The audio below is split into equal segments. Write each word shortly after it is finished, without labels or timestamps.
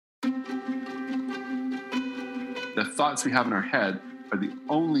the thoughts we have in our head are the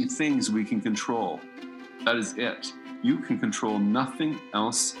only things we can control. That is it. You can control nothing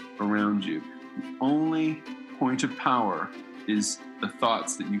else around you. The only point of power is the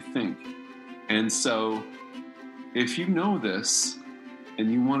thoughts that you think. And so if you know this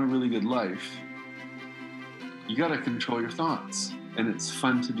and you want a really good life, you got to control your thoughts, and it's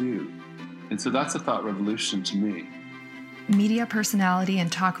fun to do. And so that's a thought revolution to me. Media personality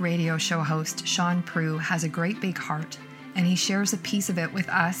and talk radio show host Sean Prue has a great big heart, and he shares a piece of it with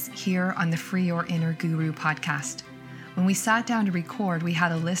us here on the Free Your Inner Guru podcast. When we sat down to record, we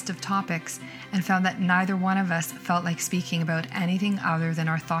had a list of topics and found that neither one of us felt like speaking about anything other than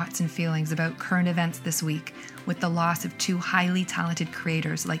our thoughts and feelings about current events this week, with the loss of two highly talented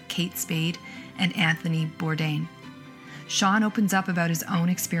creators like Kate Spade and Anthony Bourdain. Sean opens up about his own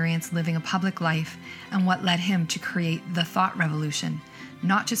experience living a public life and what led him to create The Thought Revolution,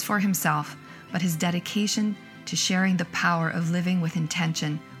 not just for himself, but his dedication to sharing the power of living with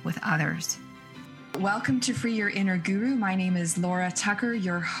intention with others. Welcome to Free Your Inner Guru. My name is Laura Tucker,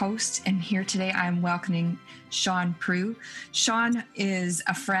 your host, and here today I'm welcoming Sean Prue. Sean is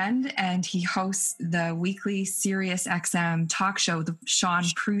a friend and he hosts the weekly Sirius XM talk show, The Sean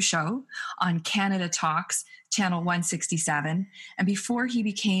Prue Show, on Canada Talks, Channel 167. And before he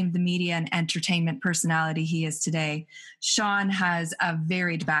became the media and entertainment personality he is today, Sean has a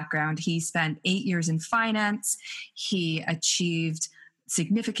varied background. He spent 8 years in finance. He achieved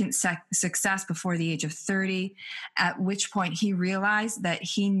significant success before the age of 30, at which point he realized that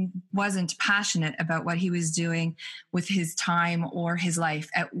he wasn't passionate about what he was doing with his time or his life,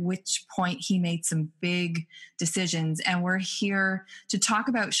 at which point he made some big decisions. And we're here to talk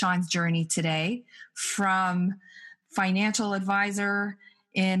about Sean's journey today, from financial advisor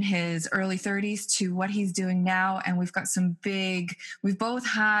in his early 30s to what he's doing now. And we've got we've both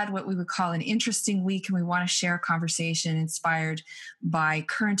had what we would call an interesting week, and we want to share a conversation inspired by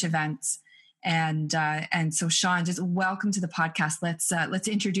current events. And so Sean, just welcome to the podcast. Let's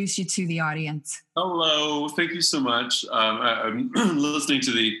introduce you to the audience. Hello, thank you so much. I'm listening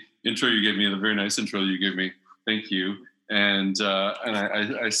to the intro you gave me, the very nice intro you gave me. Thank you. And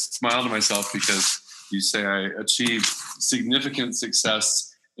I smile to myself because you say I achieved significant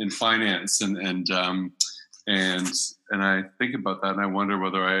success in finance, and I think about that and I wonder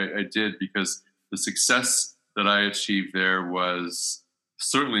whether I did, because the success that I achieved there was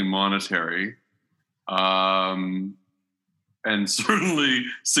certainly monetary, and certainly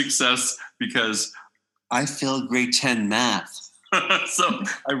success because I failed grade 10 math. So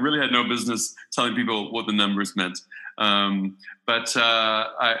I really had no business telling people what the numbers meant. But the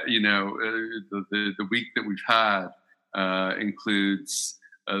week that we've had includes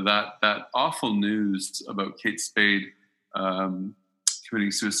that awful news about Kate Spade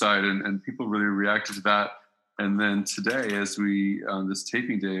committing suicide, and people really reacted to that. And then today, as on this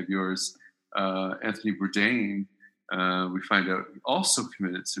taping day of yours, Anthony Bourdain, we find out also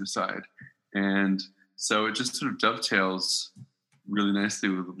committed suicide. And so it just sort of dovetails really nicely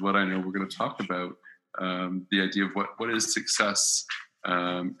with what I know we're going to talk about. The idea of what is success,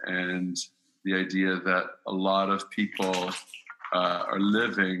 and the idea that a lot of people are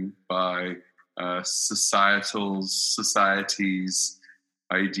living by society's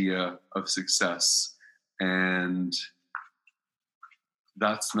idea of success, and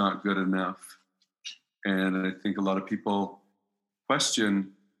that's not good enough. And I think a lot of people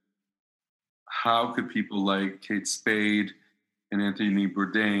question, how could people like Kate Spade and Anthony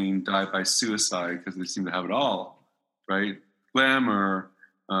Bourdain die by suicide, because they seem to have it all, right? Glamour,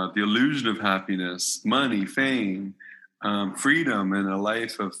 the illusion of happiness, money, fame, freedom, and a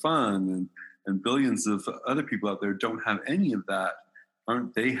life of fun, and billions of other people out there don't have any of that.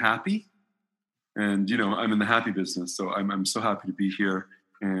 Aren't they happy? And I'm in the happy business, so I'm so happy to be here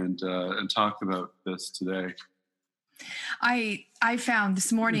and talk about this today. I found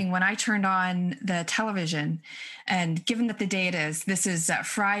this morning when I turned on the television, and given that the date this is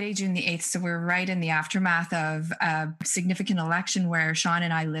Friday, June the 8th, so we're right in the aftermath of a significant election where Sean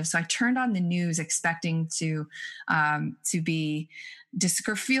and I live. So I turned on the news expecting to be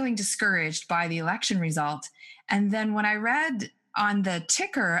feeling discouraged by the election result. And then when I read on the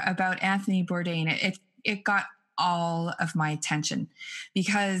ticker about Anthony Bourdain, it got all of my attention,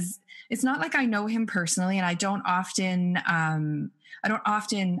 because it's not like I know him personally, and I don't often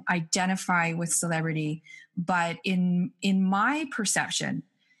identify with celebrity, but in my perception,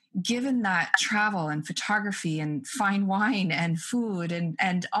 given that travel and photography and fine wine and food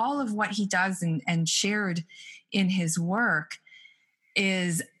and all of what he does and shared in his work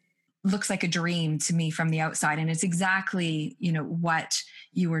looks like a dream to me from the outside. And it's exactly, what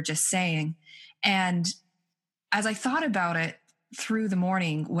you were just saying. And as I thought about it through the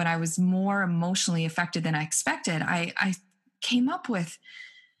morning, when I was more emotionally affected than I expected, I came up with,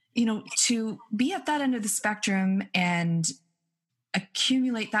 to be at that end of the spectrum and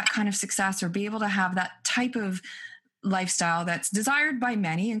accumulate that kind of success, or be able to have that type of lifestyle that's desired by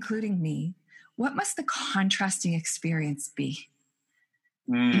many, including me, what must the contrasting experience be?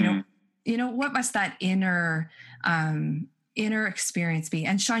 What must that inner experience be?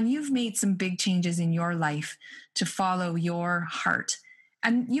 And Sean, you've made some big changes in your life to follow your heart,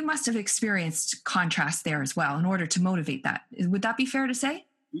 and you must have experienced contrast there as well in order to motivate that. Would that be fair to say?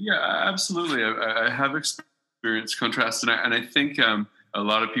 Yeah, absolutely. I have experienced contrast, and I think a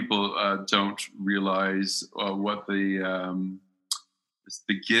lot of people don't realize what the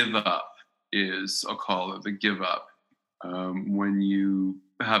give up is. I'll call it the give up. When you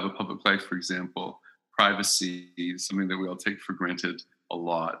have a public life, for example, privacy, something that we all take for granted a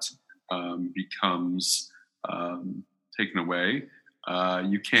lot, becomes taken away.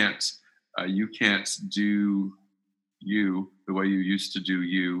 You can't do you the way you used to do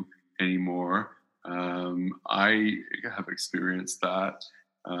you anymore. I have experienced that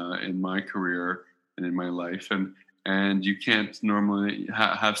in my career and in my life, and you can't normally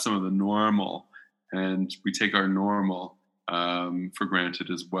have some of the normal, and we take our normal for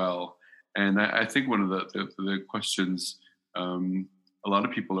granted as well. And I think one of the questions a lot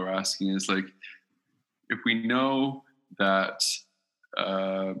of people are asking is, like, if we know that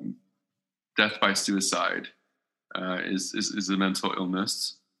death by suicide is a mental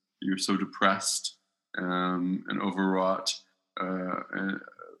illness, you're so depressed and overwrought, and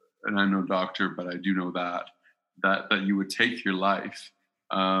I'm no doctor, but I do know that you would take your life.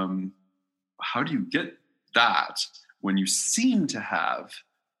 How do you get that when you seem to have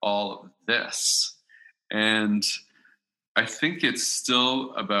all of this? And I think it's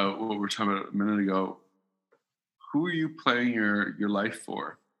still about what we were talking about a minute ago. Who are you playing your life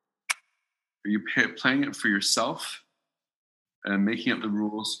for? Are you playing it for yourself and making up the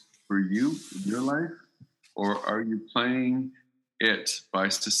rules for you in your life? Or are you playing it by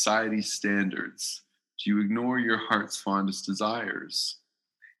society's standards? Do you ignore your heart's fondest desires?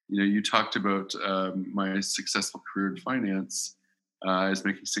 You talked about my successful career in finance. I was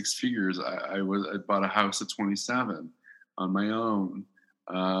making six figures. I bought a house at 27 on my own.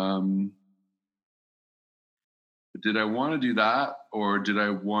 Did I want to do that, or did I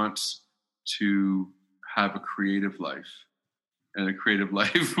want to have a creative life? And a creative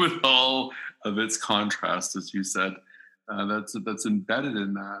life with all of its contrast, as you said, that's embedded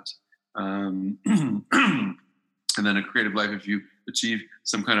in that. And then a creative life, if you achieve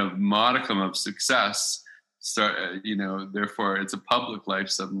some kind of modicum of success, therefore it's a public life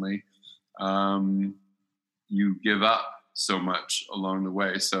suddenly, you give up so much along the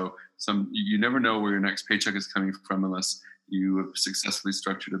way. So you never know where your next paycheck is coming from unless you have successfully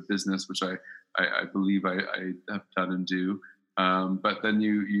structured a business, which I believe I have done and do. But then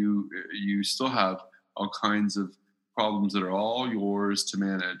you still have all kinds of problems that are all yours to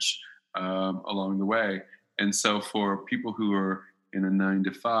manage along the way. And so for people who are in a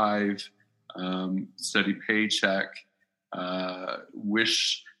 9-to-5 steady paycheck,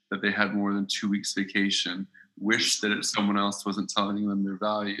 wish that they had more than 2 weeks vacation, wish that someone else wasn't telling them their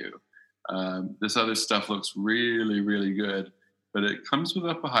value. This other stuff looks really, really good, but it comes with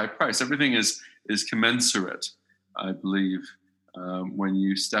a high price. Everything is commensurate, I believe. When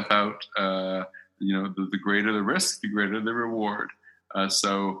you step out, the greater the risk, the greater the reward.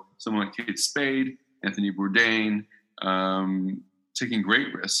 So someone like Kate Spade, Anthony Bourdain, taking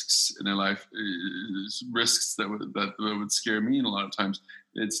great risks in their life, risks that would scare me. And a lot of times,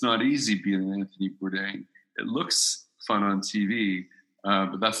 it's not easy being Anthony Bourdain. It looks fun on TV,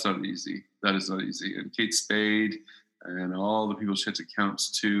 but that's not easy. That is not easy. And Kate Spade and all the people she had to count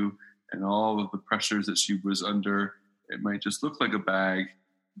to, and all of the pressures that she was under, it might just look like a bag,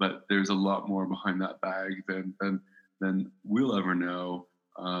 but there's a lot more behind that bag than we'll ever know,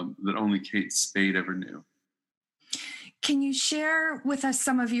 that only Kate Spade ever knew. Can you share with us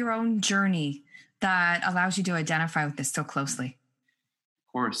some of your own journey that allows you to identify with this so closely?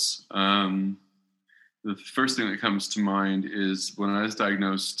 Of course. The first thing that comes to mind is when I was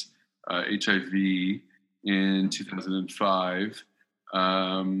diagnosed HIV in 2005,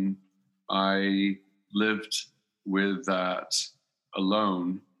 I lived with that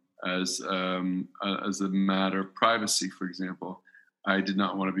alone as a matter of privacy. For example, I did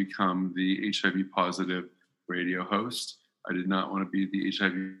not want to become the HIV positive radio host. I did not want to be the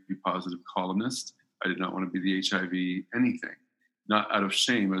HIV positive columnist. I did not want to be the HIV anything. Not out of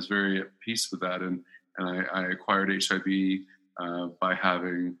shame. I was very at peace with that, and I acquired HIV by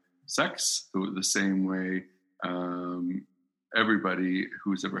having sex the same way everybody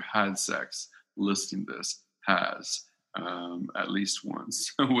who's ever had sex listening to this has at least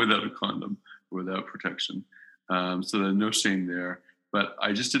once without a condom, without protection. So there's no shame there. But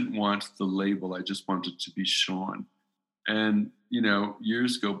I just didn't want the label. I just wanted to be Sean. And,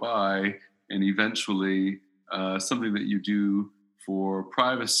 years go by, and eventually something that you do for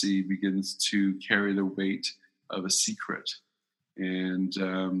privacy begins to carry the weight of a secret. And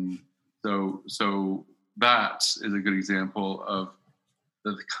so that is a good example of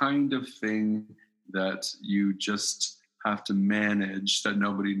the kind of thing that you just have to manage, that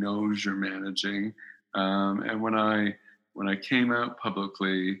nobody knows you're managing. And when I came out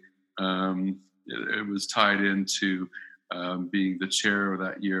publicly, it was tied into being the chair of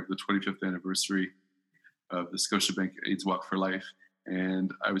that year of the 25th anniversary of the Scotiabank AIDS Walk for Life.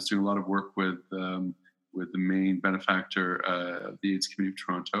 And I was doing a lot of work with the main benefactor of the AIDS community of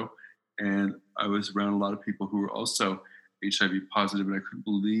Toronto. And I was around a lot of people who were also HIV positive, and I couldn't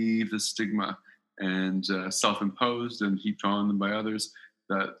believe the stigma and self-imposed and heaped on them by others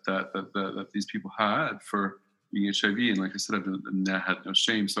that these people had for being HIV. And like I said, I had no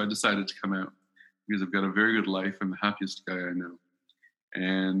shame. So I decided to come out because I've got a very good life. I'm the happiest guy I know.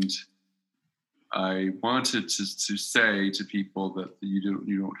 And I wanted to say to people that you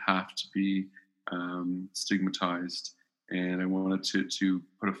don't have to be stigmatized. And I wanted to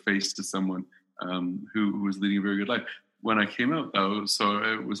put a face to someone who was leading a very good life. When I came out, though, so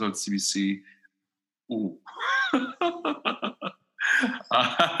it was on CBC. Oh.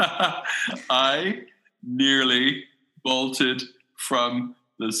 I nearly bolted from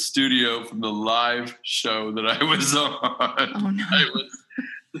the studio, from the live show that I was on. Oh, no.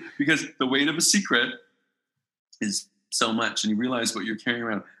 Because the weight of a secret is so much, and you realize what you're carrying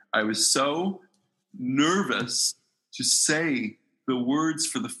around. I was so nervous to say the words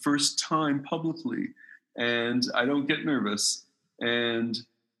for the first time publicly, and I don't get nervous. And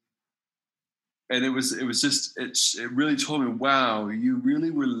it really told me, wow, you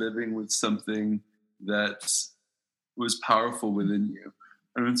really were living with something that was powerful within you.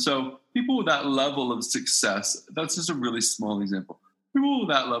 And so people with that level of success, that's just a really small example. People with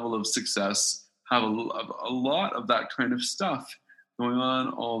that level of success have a lot of that kind of stuff going on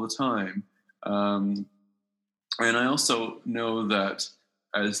all the time. And I also know that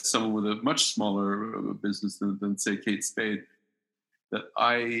as someone with a much smaller business than say, Kate Spade, that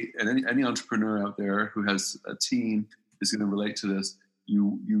any entrepreneur out there who has a team is going to relate to this.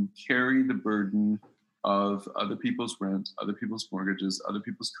 You carry the burden of other people's rent, other people's mortgages, other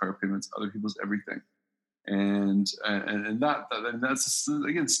people's car payments, other people's everything, and that's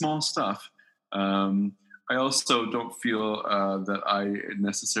again small stuff. I also don't feel that I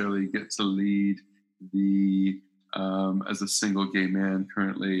necessarily get to lead as a single gay man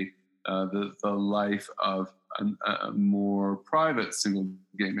currently the life of a more private single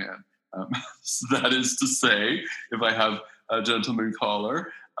gay man. So that is to say, if I have a gentleman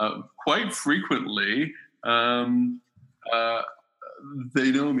caller, quite frequently they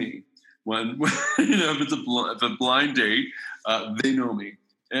know me. When if it's a blind date, they know me,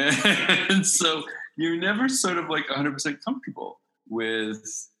 and so you're never sort of like 100% comfortable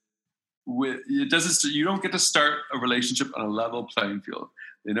with it. Doesn't you don't get to start a relationship on a level playing field.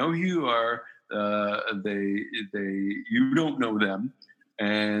 They know who you are. You don't know them,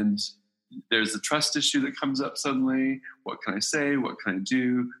 and there's a trust issue that comes up suddenly. What can I say? What can I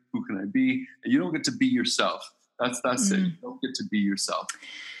do? Who can I be? And you don't get to be yourself. That's it. You don't get to be yourself.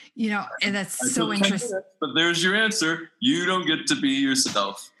 And that's so interesting. But there's your answer. You don't get to be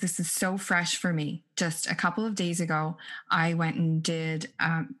yourself. This is so fresh for me. Just a couple of days ago, I went and did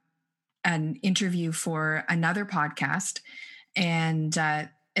an interview for another podcast, and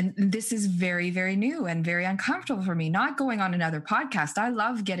this is very, very new and very uncomfortable for me, not going on another podcast. I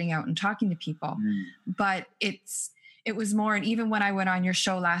love getting out and talking to people, but it was more, and even when I went on your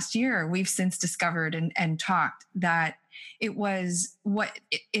show last year, we've since discovered and talked that it's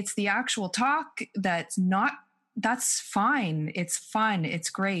the actual talk that's fine. It's fun. It's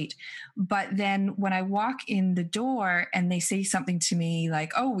great. But then when I walk in the door and they say something to me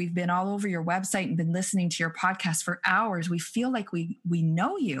like, oh, we've been all over your website and been listening to your podcast for hours. We feel like we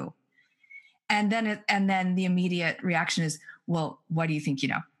know you. And then the immediate reaction is, well, what do you think you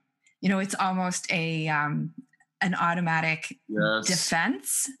know? It's almost an automatic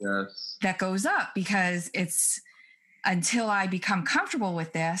defense that goes up, because it's until I become comfortable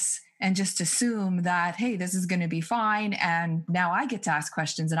with this and just assume that, hey, this is going to be fine. And now I get to ask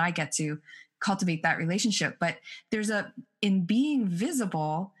questions and I get to cultivate that relationship. But in being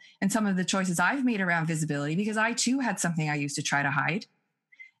visible and some of the choices I've made around visibility, because I too had something I used to try to hide.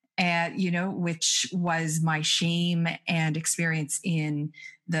 and, which was my shame and experience in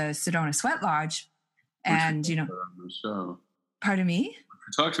the Sedona Sweat Lodge. And, pardon me?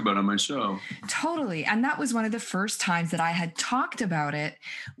 Talked about it on my show. Totally. And that was one of the first times that I had talked about it,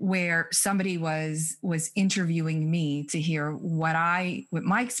 where somebody was interviewing me to hear what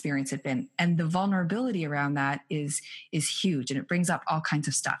my experience had been. And the vulnerability around that is huge, and it brings up all kinds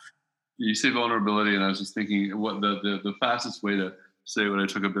of stuff. You say vulnerability, and I was just thinking what the fastest way to say what I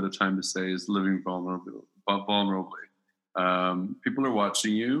took a bit of time to say is living vulnerably. People are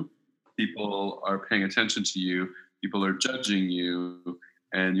watching you. People are paying attention to you. People are judging you.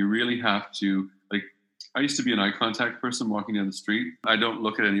 And you really have to, I used to be an eye contact person walking down the street. I don't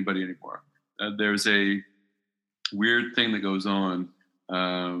look at anybody anymore. There's a weird thing that goes on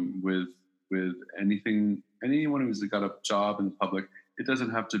with anyone who's got a job in the public. It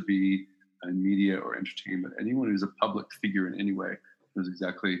doesn't have to be in media or entertainment. Anyone who's a public figure in any way knows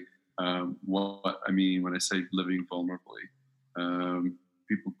exactly what I mean when I say living vulnerably.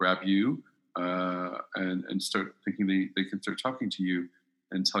 People grab you and start thinking they can start talking to you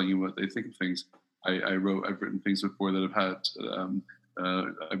and telling you what they think of things. I've written things before that have had,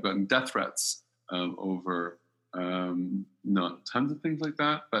 I've gotten death threats over not tons of things like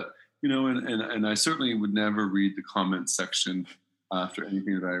that, but, and I certainly would never read the comments section after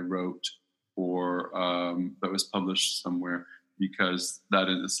anything that I wrote or that was published somewhere, because that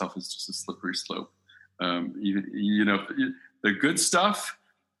in itself is just a slippery slope. The good stuff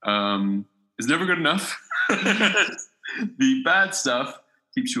is never good enough. The bad stuff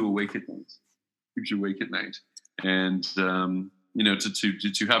keeps you awake at night. And, to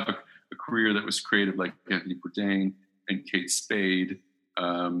have a career that was creative like Anthony Bourdain and Kate Spade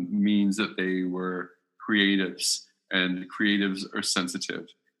means that they were creatives, and creatives are sensitive.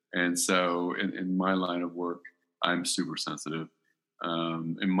 And so in my line of work, I'm super sensitive.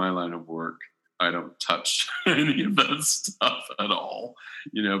 In my line of work, I don't touch any of that stuff at all,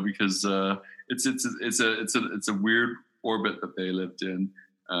 because it's a weird orbit that they lived in.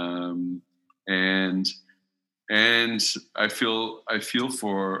 And I feel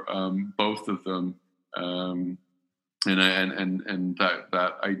for both of them, and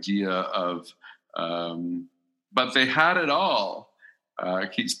that idea of, but they had it all.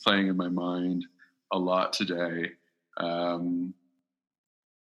 Keeps playing in my mind a lot today. A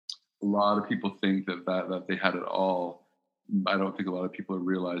lot of people think that they had it all. I don't think a lot of people are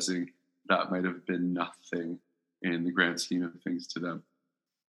realizing that might have been nothing in the grand scheme of things to them.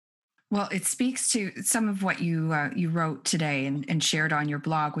 Well, it speaks to some of what you wrote today and shared on your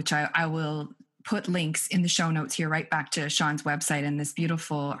blog, which I will put links in the show notes here, right back to Sean's website and this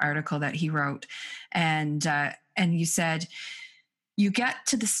beautiful article that he wrote. And you said, you get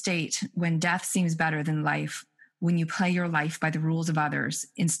to the state when death seems better than life, when you play your life by the rules of others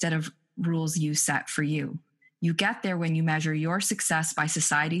instead of rules you set for you. You get there when you measure your success by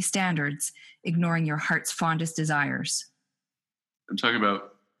society's standards, ignoring your heart's fondest desires. I'm talking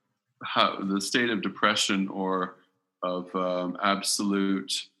about how the state of depression or of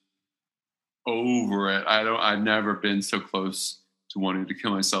absolute over it. I've never been so close to wanting to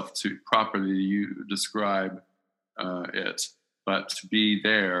kill myself to properly you describe it. But to be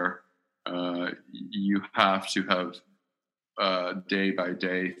there, you have to have day by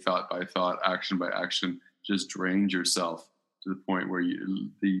day, thought by thought, action by action, just drained yourself to the point where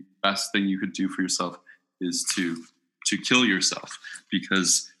the best thing you could do for yourself is to kill yourself,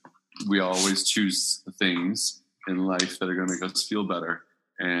 because we always choose the things in life that are going to make us feel better.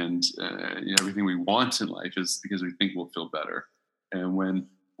 And everything we want in life is because we think we'll feel better. And when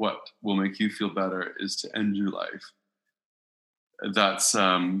what will make you feel better is to end your life, that's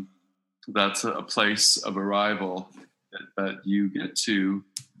a place of arrival that you get to,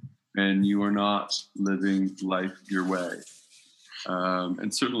 and you are not living life your way.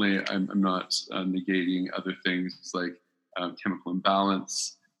 And certainly I'm not negating other things like chemical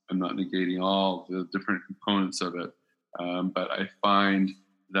imbalance. I'm not negating all the different components of it. But I find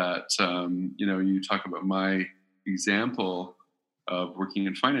that, you talk about my example of working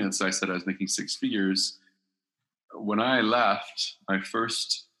in finance. I said I was making six figures. When I left my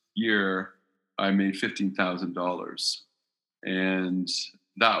first year, I made $15,000. And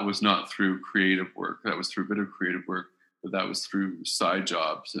that was not through creative work. That was through a bit of creative work, but that was through side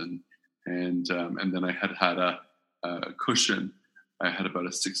jobs. And then I had a cushion. I had about a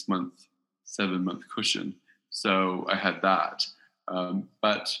 7-month cushion. So I had that.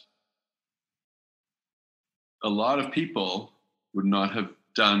 But a lot of people would not have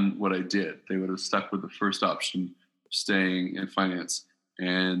done what I did. They would have stuck with the first option, staying in finance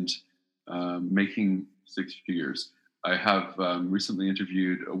and making six figures. I have recently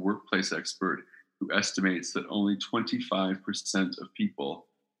interviewed a workplace expert who estimates that only 25% of people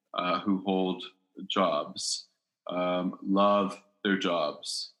who hold jobs love their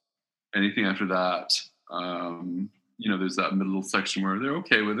jobs. Anything after that, there's that middle section where they're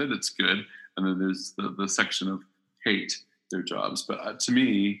okay with it, it's good. And then there's the section of hate their jobs. But to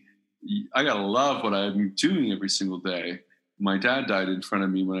me, I gotta love what I'm doing every single day. My dad died in front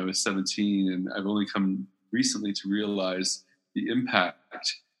of me when I was 17, and I've only come recently to realize the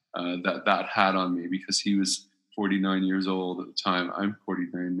impact that had on me, because he was 49 years old at the time. I'm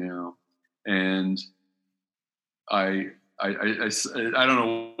 49 now. And I don't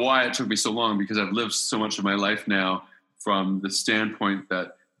know why it took me so long, because I've lived so much of my life now from the standpoint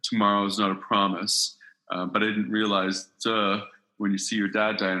that tomorrow is not a promise. But I didn't realize, when you see your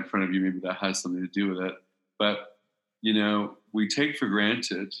dad die in front of you, maybe that has something to do with it. But, we take for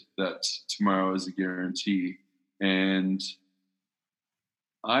granted that tomorrow is a guarantee. And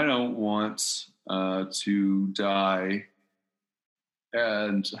I don't want to die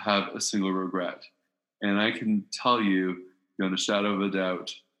and have a single regret. And I can tell you, beyond a shadow of a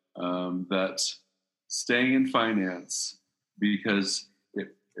doubt, that staying in finance, because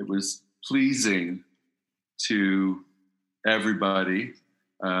it was pleasing to everybody,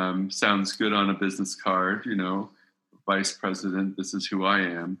 sounds good on a business card, vice president, this is who I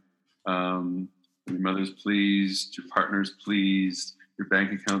am. Your mother's pleased, your partner's pleased, your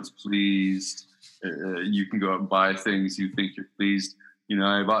bank account's pleased. You can go out and buy things you think you're pleased.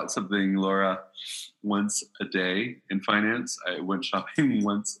 I bought something, Laura, once a day in finance. I went shopping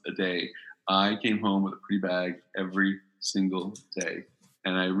once a day. I came home with a pretty bag every single day.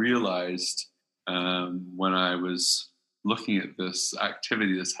 And I realized when I was looking at this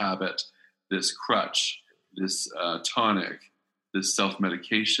activity, this habit, this crutch, this tonic, this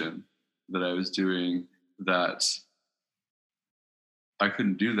self-medication that I was doing, that I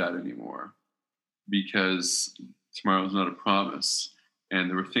couldn't do that anymore, because tomorrow was not a promise. And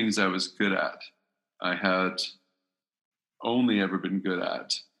there were things I was good at. I had only ever been good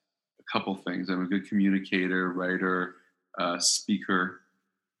at a couple things. I'm a good communicator, writer, speaker.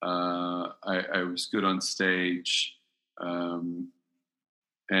 I was good on stage. And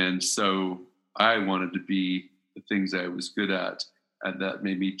so I wanted to be the things I was good at, and that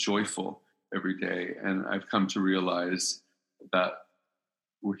made me joyful every day. And I've come to realize that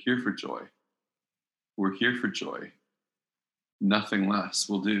we're here for joy. We're here for joy. Nothing less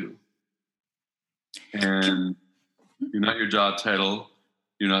will do. And you're not your job title.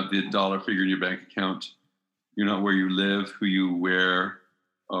 You're not the dollar figure in your bank account. You're not where you live, who you wear,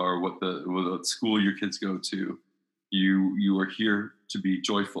 or what school your kids go to. You are here to be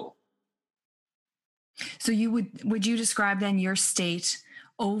joyful. So would you describe then your state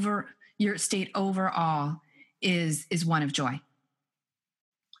overall is one of joy?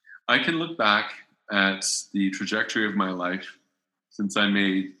 I can look back at the trajectory of my life since I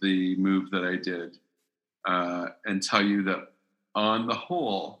made the move that I did, and tell you that on the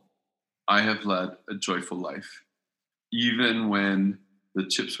whole, I have led a joyful life, even when the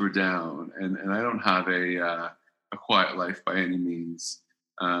chips were down. And I don't have a quiet life by any means.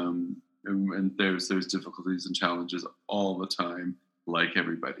 And there's difficulties and challenges all the time, like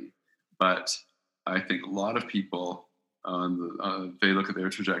everybody. But I think a lot of people, they look at their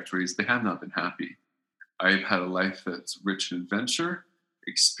trajectories, they have not been happy. I've had a life that's rich in adventure,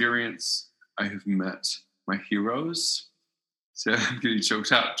 experience. I have met my heroes. See, I'm getting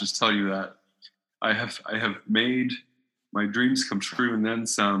choked up just tell you that. I have made my dreams come true, and then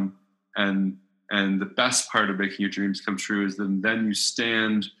some. And the best part of making your dreams come true is then you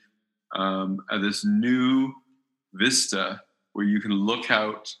stand at this new vista where you can look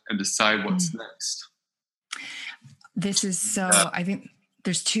out and decide what's next. This is so, I think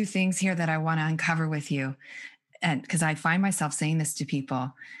there's two things here that I want to uncover with you. And because I find myself saying this to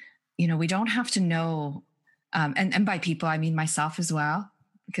people, we don't have to know, and by people, I mean myself as well,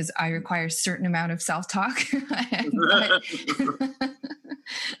 because I require a certain amount of self-talk.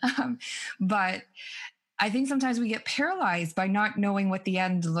 But I think sometimes we get paralyzed by not knowing what the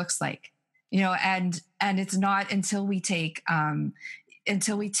end looks like, and it's not until we take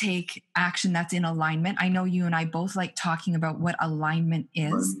action that's in alignment. I know you and I both like talking about what alignment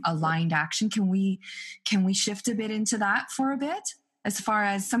is, aligned action. Can we shift a bit into that for a bit? As far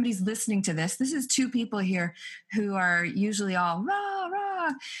as somebody's listening to this is two people here who are usually all rah,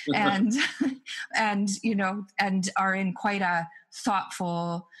 rah, and are in quite a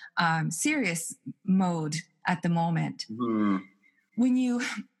thoughtful, serious mode at the moment. Mm-hmm.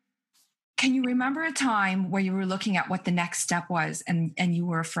 Can you remember a time where you were looking at what the next step was and you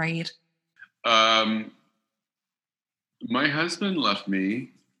were afraid? My husband left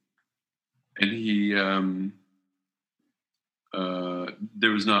me, and he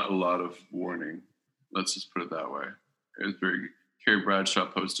there was not a lot of warning. Let's just put it that way. It was very Carrie Bradshaw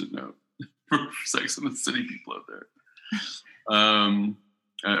post-it note for Sex and the City people out there.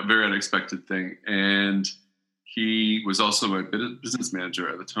 A very unexpected thing. And he was also my business manager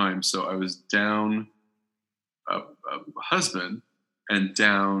at the time. So I was down a husband and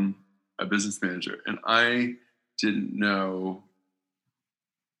down a business manager. And I didn't know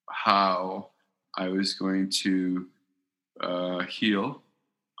how I was going to heal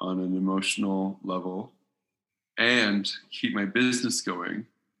on an emotional level and keep my business going,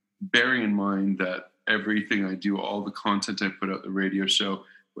 bearing in mind that everything I do, all the content I put out, the radio show,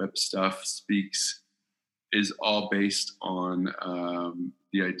 web stuff, speaks, is all based on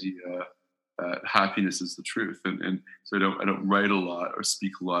the idea that happiness is the truth. And so I don't write a lot or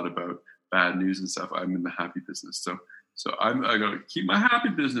speak a lot about bad news and stuff. I'm in the happy business. So I got to keep my happy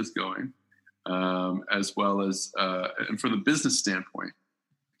business going, as well as, and from the business standpoint.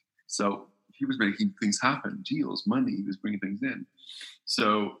 So he was making things happen, deals, money, he was bringing things in.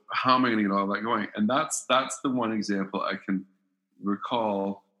 So how am I going to get all that going? And that's the one example I can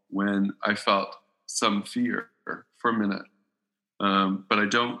recall when I felt some fear for a minute. But I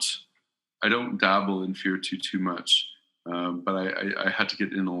don't dabble in fear too much. But I had to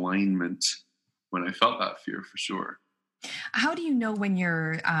get in alignment when I felt that fear, for sure. How do you know when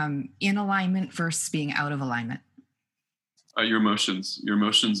you're in alignment versus being out of alignment? Your emotions. Your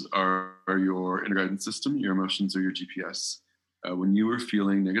emotions are your inner guidance system. Your emotions are your GPS. When you are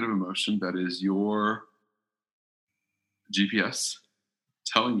feeling negative emotion, that is your GPS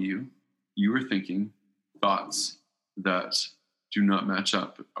telling you are thinking thoughts that do not match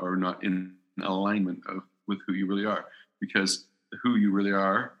up, or not in alignment with who you really are. Because who you really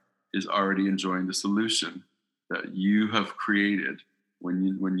are is already enjoying the solution that you have created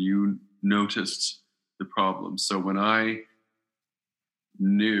when you noticed the problem. So when I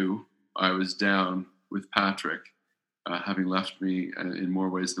knew I was down with Patrick, having left me in more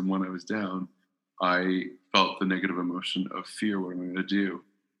ways than one I was down, I felt the negative emotion of fear. What am I going to do?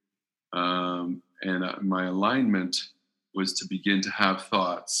 And my alignment was to begin to have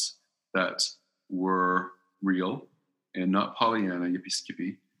thoughts that were real and not Pollyanna, yippee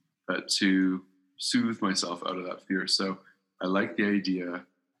skippy, but to soothe myself out of that fear. So I like the idea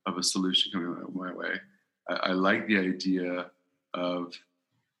of a solution coming my way. I like the idea of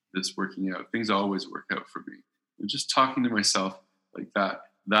this working out. Things always work out for me. And just talking to myself like that,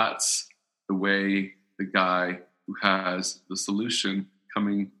 that's the way the guy who has the solution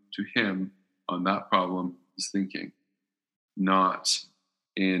coming to him on that problem is thinking, not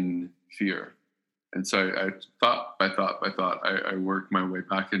in fear. And so I thought by thought, I worked my way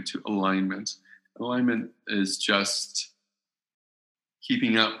back into alignment. Alignment is just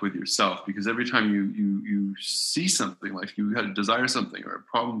keeping up with yourself, because every time you see something, like you had to desire something or a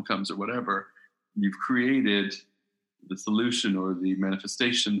problem comes or whatever, you've created the solution or the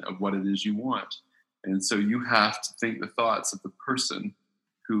manifestation of what it is you want. And so you have to think the thoughts of the person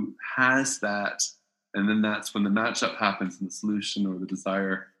who has that, and then that's when the matchup happens and the solution or the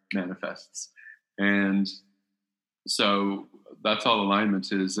desire manifests. And so that's all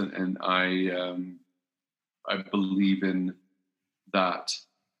alignment is, and I believe in that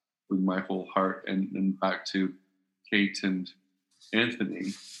with my whole heart. And back to Kate and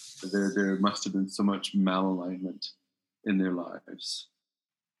Anthony, there must have been so much malalignment in their lives.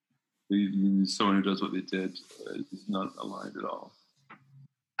 Someone who does what they did is not aligned at all.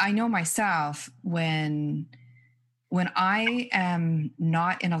 I know myself, when I am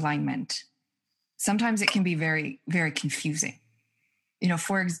not in alignment, sometimes it can be very, very confusing. You know,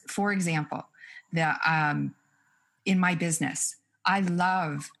 for example, in my business, I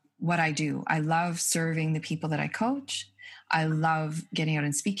love what I do. I love serving the people that I coach. I love getting out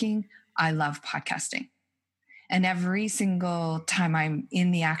and speaking. I love podcasting. And every single time I'm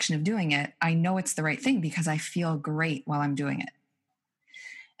in the action of doing it, I know it's the right thing because I feel great while I'm doing it.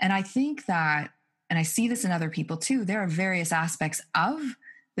 And I think that, and I see this in other people too, there are various aspects of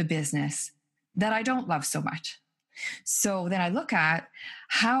the business that I don't love so much. So then I look at,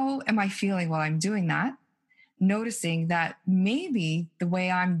 how am I feeling while I'm doing that? Noticing that maybe the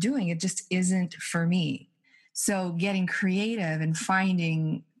way I'm doing it just isn't for me. So getting creative and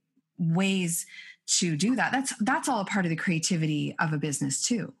finding ways to do that, that's all a part of the creativity of a business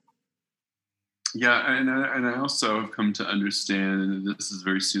too. Yeah, and I also have come to understand, and this is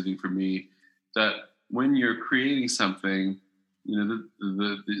very soothing for me, that when you're creating something, you know,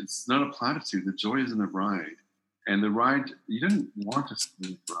 it's not a platitude. The joy is in the ride. And the ride, you didn't want a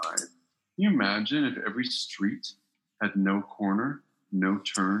smooth ride. Can you imagine if every street had no corner, no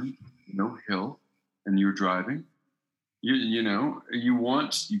turn, no hill, and you're driving.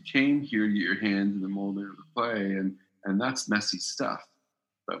 You came here to get your hands in the molding of the clay, and that's messy stuff.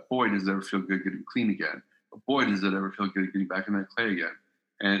 But boy, does it ever feel good getting clean again. But boy, does it ever feel good getting back in that clay again.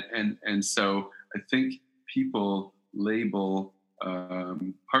 And so I think people label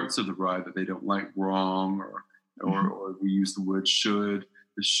parts of the ride that they don't like wrong, or we use the word should.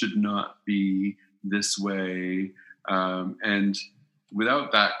 This should not be this way. And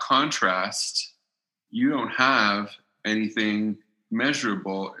without that contrast, you don't have anything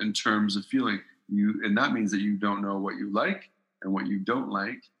measurable in terms of feeling. And that means that you don't know what you like and what you don't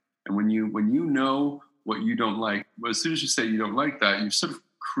like. And when you know what you don't like, well, as soon as you say you don't like that, you sort of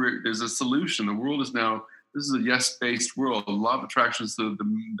create, there's a solution. The world is now, this is a yes-based world. The law of attraction is the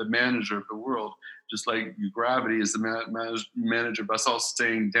manager of the world, just like gravity is the manager of us all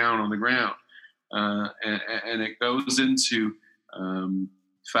staying down on the ground. And it goes into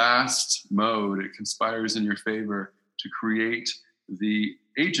fast mode. It conspires in your favor to create the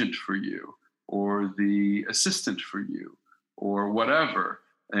agent for you, or the assistant for you, or whatever.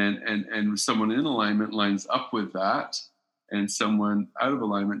 And someone in alignment lines up with that, and someone out of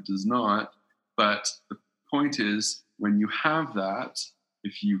alignment does not. But the point is, when you have that,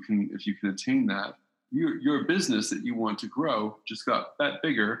 if you can attain that, your business that you want to grow just got that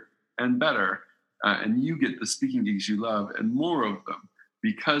bigger and better, and you get the speaking gigs you love and more of them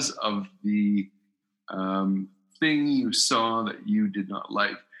because of the thing you saw that you did not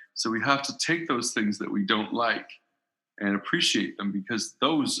like. So we have to take those things that we don't like and appreciate them, because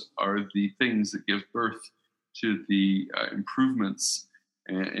those are the things that give birth to the improvements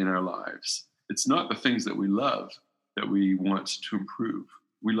in our lives. It's not the things that we love that we want to improve.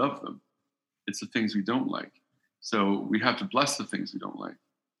 We love them. It's the things we don't like. So we have to bless the things we don't like.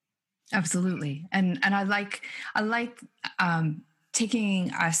 Absolutely. And I like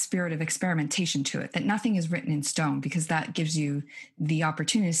taking a spirit of experimentation to it, that nothing is written in stone, because that gives you the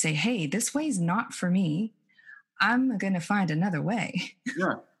opportunity to say, hey, this way is not for me. I'm going to find another way.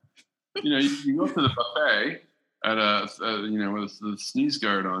 Yeah. You go to the buffet at with the sneeze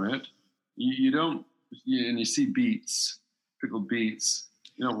guard on it. And you see beets, pickled beets.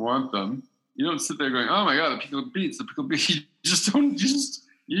 You don't want them. You don't sit there going, oh my God, the pickled beets.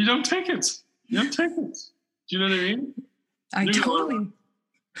 You don't take it. You don't take it. Do you know what I mean?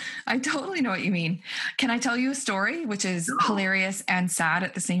 I totally know what you mean. Can I tell you a story which is hilarious and sad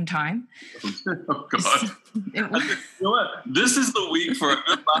at the same time? Oh God. You know what? This is the week for a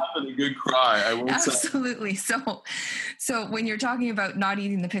good laugh and a good cry. I will say. Absolutely. So when you're talking about not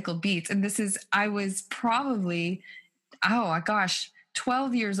eating the pickled beets, and I was probably,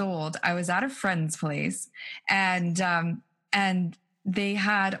 12 years old. I was at a friend's place, and they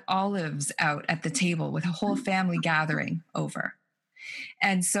had olives out at the table with a whole family gathering over.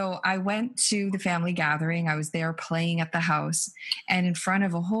 And so I went to the family gathering. I was there playing at the house, and in front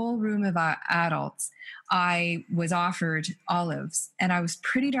of a whole room of adults, I was offered olives, and I was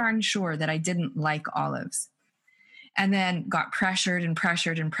pretty darn sure that I didn't like olives, and then got pressured and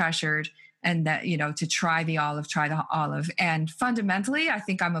that, to try the olive. And fundamentally, I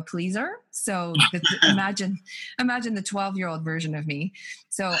think I'm a pleaser. So imagine the 12-year-old version of me.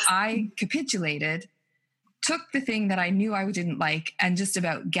 So I capitulated, took the thing that I knew I didn't like, and just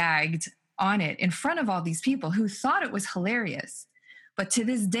about gagged on it in front of all these people who thought it was hilarious. But to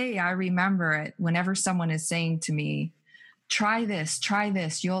this day, I remember it whenever someone is saying to me, try this,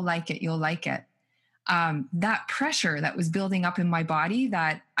 you'll like it. That pressure that was building up in my body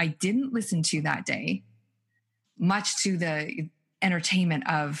that I didn't listen to that day, much to the entertainment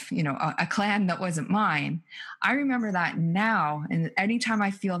of, a clan that wasn't mine. I remember that now. And anytime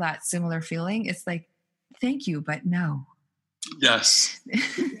I feel that similar feeling, it's like, thank you, but no. Yes.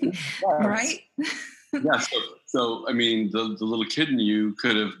 Right? Yeah. So, I mean, the little kid in you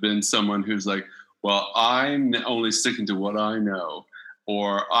could have been someone who's like, well, I'm only sticking to what I know.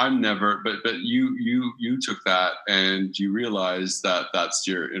 Or I'm never, but you took that and you realized that that's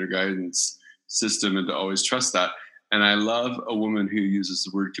your inner guidance system, and to always trust that. And I love a woman who uses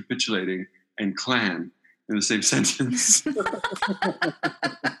the word capitulating and clan in the same sentence.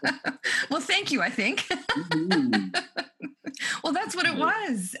 Well, thank you, I think. Mm-hmm. Well, that's what it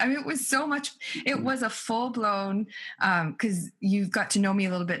was. I mean, it was so much. It was a full-blown, because you've got to know me a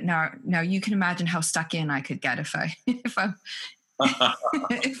little bit now. Now you can imagine how stuck in I could get if I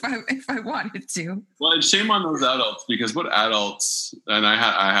wanted to. Well, and shame on those adults, because what adults, and I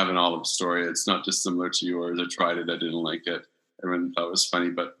have an olive story. It's not just similar to yours. I tried it. I didn't like it. Everyone thought it was funny,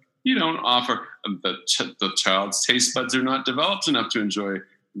 but you don't offer the child's taste buds are not developed enough to enjoy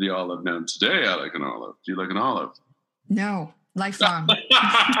the olive. Now today I like an olive. Do you like an olive? No, lifelong.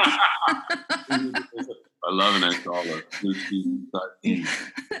 I love an egg olive.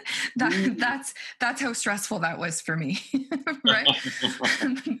 That's how stressful that was for me, right?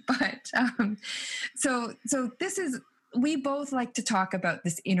 But so this is, we both like to talk about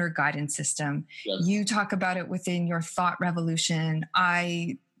this inner guidance system. Yes. You talk about it within your thought revolution.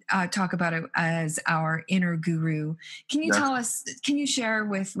 I talk about it as our inner guru. Can you tell us? Can you share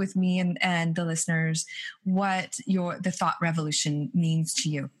with me and the listeners what the thought revolution means to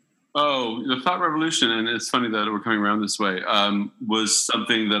you? Oh, the thought revolution, and it's funny that we're coming around this way, was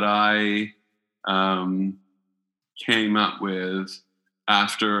something that I came up with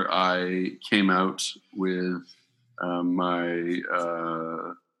after I came out with my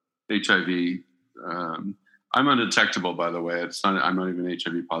HIV. I'm undetectable, by the way. I'm not even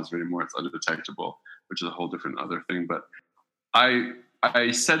HIV positive anymore. It's undetectable, which is a whole different other thing. But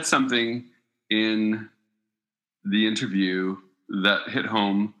I said something in the interview that hit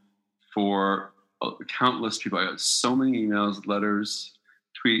home for countless people. I got so many emails, letters,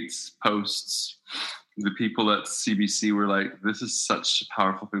 tweets, posts. The people at CBC were like, this is such a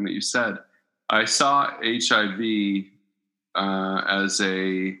powerful thing that you said. I saw HIV as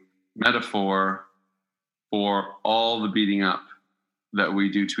a metaphor for all the beating up that we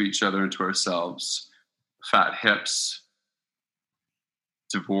do to each other and to ourselves. Fat hips,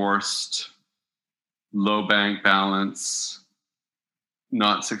 divorced, low bank balance,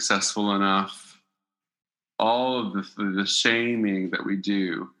 not successful enough, all of the shaming that we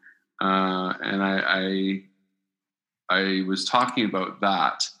do. And I was talking about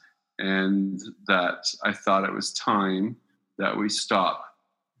that, and that I thought it was time that we stop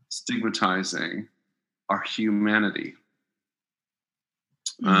stigmatizing our humanity.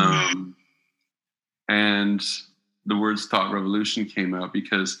 And the words thought revolution came out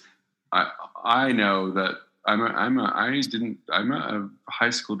because I know that I'm a high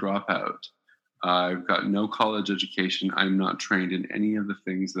school dropout. I've got no college education. I'm not trained in any of the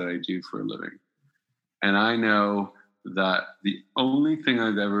things that I do for a living. And I know that the only thing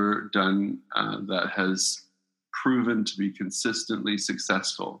I've ever done that has proven to be consistently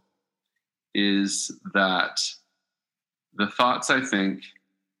successful is that the thoughts I think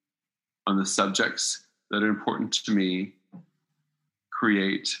on the subjects that are important to me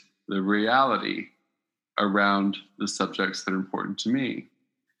create the reality around the subjects that are important to me.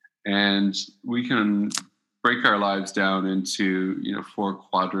 And we can break our lives down into, 4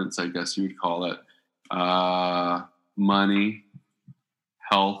 quadrants, I guess you would call it. Money,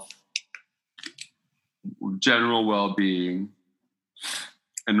 health, general well-being,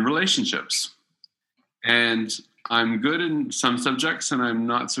 and relationships. And I'm good in some subjects and I'm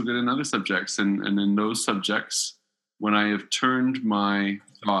not so good in other subjects. And in those subjects, when I have turned my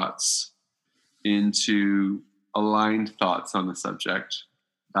thoughts into aligned thoughts on the subject,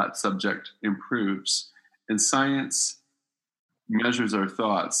 that subject improves. And science measures our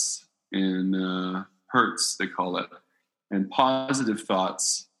thoughts in hertz, they call it. And positive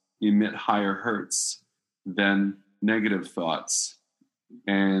thoughts emit higher hertz than negative thoughts.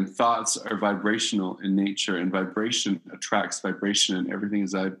 And thoughts are vibrational in nature, and vibration attracts vibration, and everything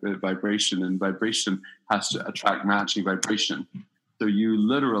is vibration, and vibration has to attract matching vibration. So you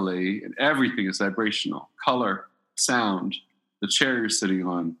literally, and everything is vibrational. Color, sound, the chair you're sitting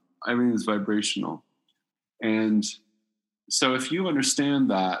on, everything is vibrational. And so if you understand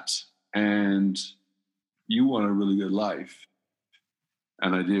that and you want a really good life,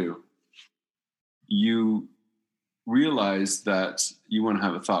 and I do, you realize that you want to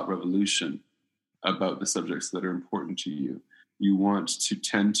have a thought revolution about the subjects that are important to you. You want to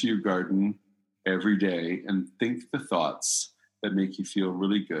tend to your garden every day and think the thoughts that make you feel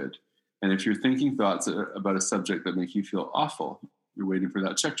really good. And if you're thinking thoughts about a subject that make you feel awful, you're waiting for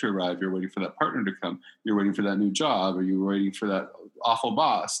that check to arrive, you're waiting for that partner to come, you're waiting for that new job, or you're waiting for that awful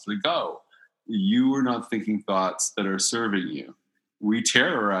boss to go, you are not thinking thoughts that are serving you. We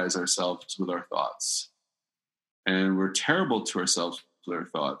terrorize ourselves with our thoughts. And we're terrible to ourselves with our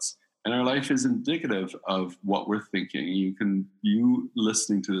thoughts. And our life is indicative of what we're thinking. You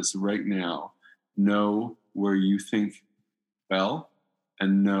listening to this right now, know where you think well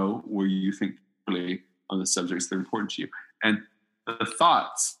and know where you think poorly on the subjects that are important to you. And the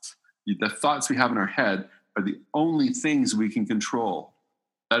thoughts we have in our head are the only things we can control.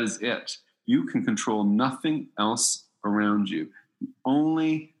 That is it. You can control nothing else around you. The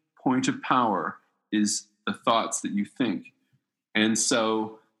only point of power is the thoughts that you think. And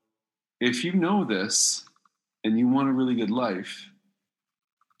so if you know this and you want a really good life,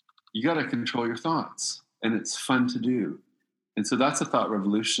 you got to control your thoughts, and it's fun to do. And so that's a thought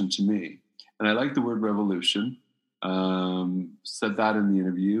revolution to me. And I like the word revolution said that in the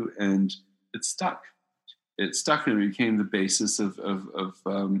interview, and it stuck. It stuck, and it became the basis of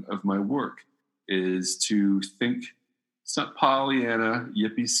my work. Is to think. It's not Pollyanna,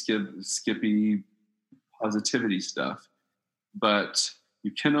 yippee, skippy positivity stuff, but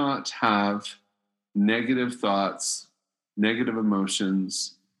you cannot have negative thoughts, negative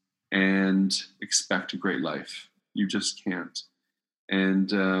emotions, and expect a great life. You just can't. And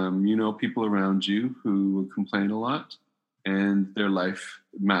people around you who complain a lot, and their life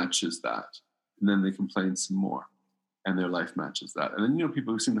matches that. And then they complain some more, and their life matches that. And then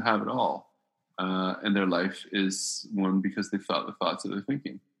people who seem to have it all, and their life is one because they thought the thoughts that they're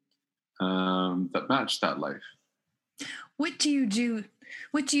thinking that match that life. What do you do?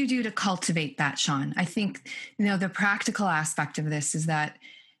 What do you do to cultivate that, Sean? I think the practical aspect of this is that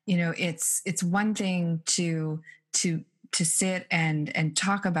it's one thing to sit and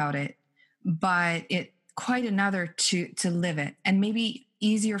talk about it, but it quite another to live it, and maybe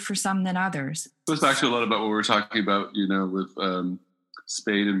easier for some than others. It goes back to a lot about what we were talking about, with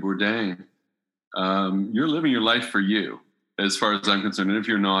Spade and Bourdain. You're living your life for you, as far as I'm concerned. And if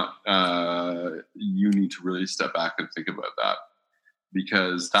you're not, you need to really step back and think about that,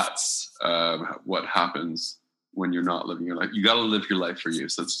 because that's what happens when you're not living your life. You got to live your life for you.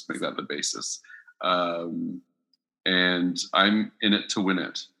 So let's just make that the basis. And I'm in it to win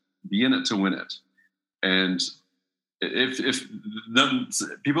it. Be in it to win it. And if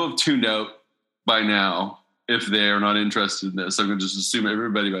the people have tuned out by now, if they're not interested in this, I'm going to just assume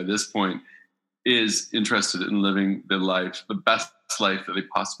everybody by this point is interested in living the life, the best life that they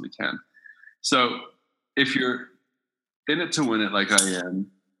possibly can. So if you're in it to win it, like I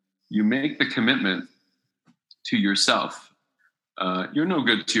am, you make the commitment to yourself. You're no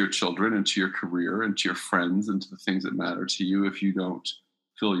good to your children and to your career and to your friends and to the things that matter to you if you don't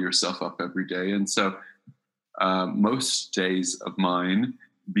fill yourself up every day. And so most days of mine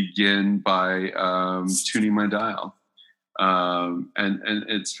begin by tuning my dial. And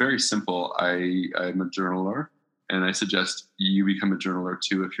it's very simple. I'm a journaler, and I suggest you become a journaler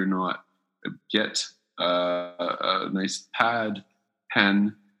too if you're not. Get a nice pad,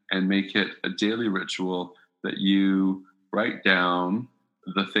 pen, and make it a daily ritual that you write down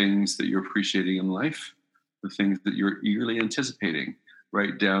the things that you're appreciating in life, the things that you're eagerly anticipating.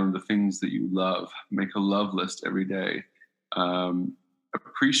 Write down the things that you love. Make a love list every day.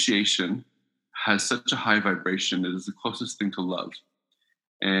 Appreciation has such a high vibration. It is the closest thing to love.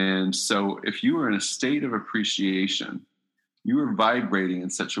 And so if you are in a state of appreciation, you are vibrating in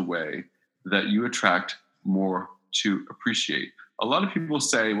such a way that you attract more to appreciate. A lot of people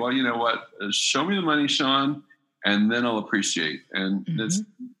say, well, you know what, show me the money, Sean, and then I'll appreciate. And it's the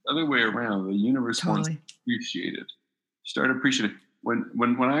other way around. The universe wants to appreciate it. Start appreciating.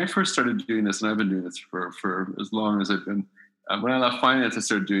 When I first started doing this, and I've been doing this for as long as I've been, when I left finance, I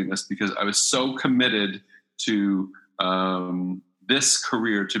started doing this because I was so committed to this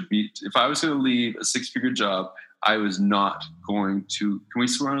career to be, if I was going to leave a 6-figure job, I was not going to, can we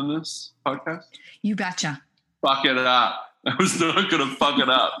swear on this podcast? You betcha. Fuck it up. I was not going to fuck it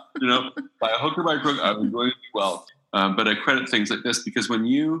up. By hook or by crook, I was going to do well. But I credit things like this because when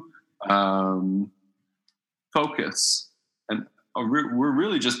you focus, and we're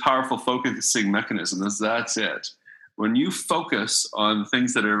really just powerful focusing mechanisms. That's it. When you focus on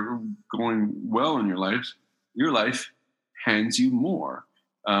things that are going well in your life hands you more.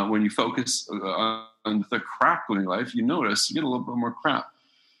 When you focus on the crap in your life, you notice you get a little bit more crap.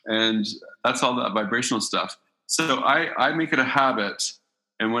 And that's all that vibrational stuff. So I make it a habit.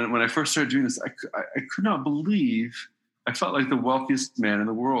 And when I first started doing this, I could not believe, I felt like the wealthiest man in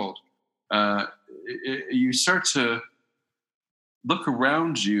the world. You start to look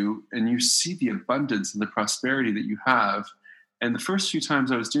around you and you see the abundance and the prosperity that you have. And the first few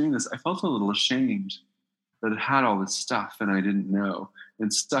times I was doing this, I felt a little ashamed that it had all this stuff and I didn't know.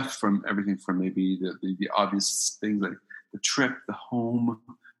 And stuff from everything from maybe the obvious things like the trip, the home,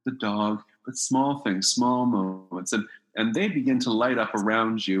 the dog, but small things, small moments. And they begin to light up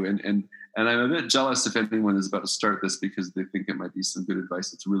around you. And I'm a bit jealous if anyone is about to start this because they think it might be some good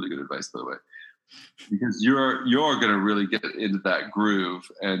advice. It's really good advice, by the way. Because you're going to really get into that groove,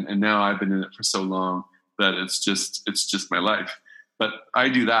 and now I've been in it for so long that it's just my life. But I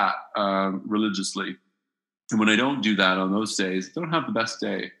do that religiously, and when I don't do that on those days, I don't have the best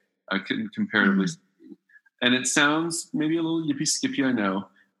day. I can comparatively, and it sounds maybe a little yippee skippy, I know,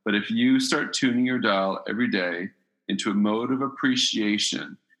 but if you start tuning your dial every day into a mode of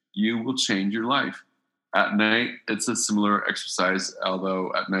appreciation, you will change your life. At night, it's a similar exercise,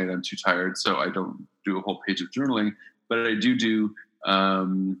 although at night I'm too tired, so I don't do a whole page of journaling. But I do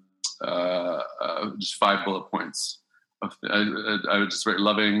just 5 bullet points. I would just write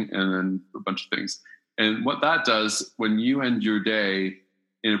loving and then a bunch of things. And what that does, when you end your day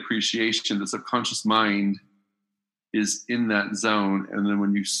in appreciation, the subconscious mind is in that zone. And then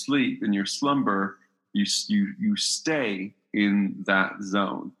when you sleep in your slumber, you stay in that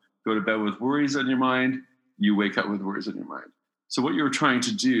zone. Go to bed with worries on your mind, you wake up with worries on your mind. So what you're trying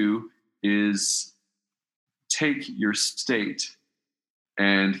to do is take your state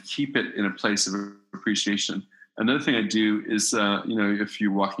and keep it in a place of appreciation. Another thing I do is, if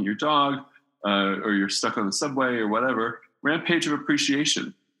you're walking your dog or you're stuck on the subway or whatever, rampage of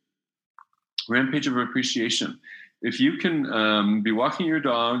appreciation. Rampage of appreciation. If you can be walking your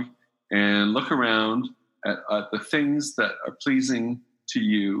dog and look around at the things that are pleasing to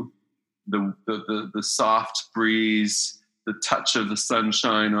you, the soft breeze, the touch of the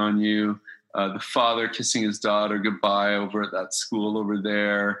sunshine on you, the father kissing his daughter goodbye over at that school over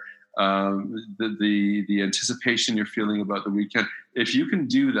there, the anticipation you're feeling about the weekend. If you can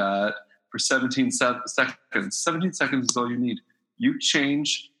do that for 17 seconds, 17 seconds is all you need. You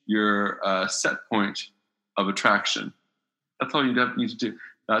change your set point of attraction. That's all you need to do.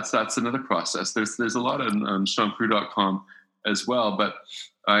 That's another process. There's a lot on SeanPrew.com as well, but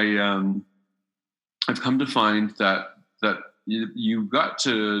I've come to find that you've got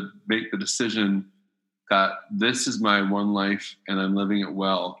to make the decision that this is my one life and I'm living it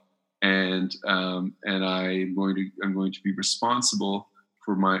well, and I'm going to be responsible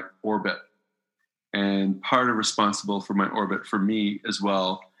for my orbit. And part of responsible for my orbit for me as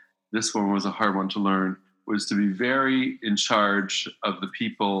well, this one was a hard one to learn, was to be very in charge of the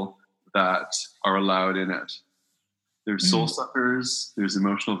people that are allowed in it. There's soul suckers, there's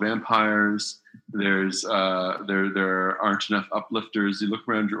emotional vampires, there aren't enough uplifters. You look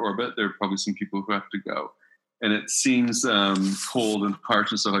around your orbit, there are probably some people who have to go. And it seems cold and harsh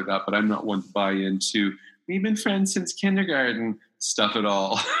and stuff like that, but I'm not one to buy into, we've been friends since kindergarten stuff at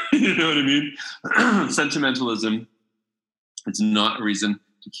all. You know what I mean? Sentimentalism, it's not a reason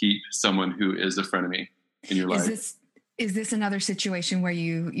to keep someone who is a frenemy in your life. Is this another situation where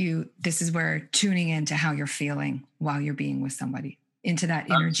you this is where tuning into how you're feeling while you're being with somebody, into that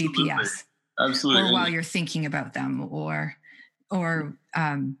inner GPS? Absolutely. Or while you're thinking about them, or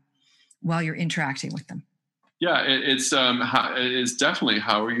while you're interacting with them? Yeah, it's definitely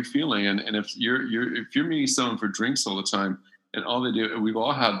how are you feeling, and if you're meeting someone for drinks all the time, and all they do, we've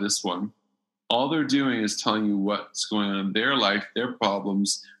all had this one, all they're doing is telling you what's going on in their life, their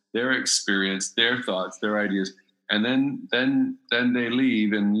problems, their experience, their thoughts, their ideas, and then they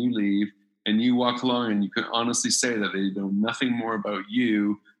leave, and you walk along, and you can honestly say that they know nothing more about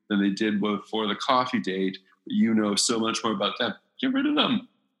you than they did before the coffee date, but you know so much more about them. Get rid of them.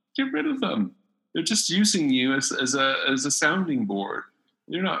 Get rid of them. They're just using you as a sounding board.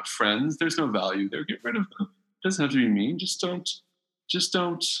 You're not friends. There's no value there. Get rid of them. It doesn't have to be mean. Just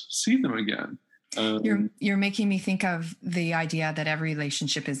don't see them again. You're making me think of the idea that every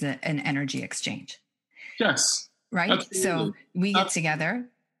relationship is an energy exchange. Yes. Right? Absolutely. So we get together.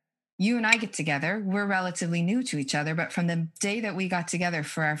 You and I get together. We're relatively new to each other, but from the day that we got together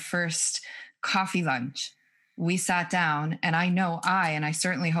for our first coffee lunch, we sat down, and I know and I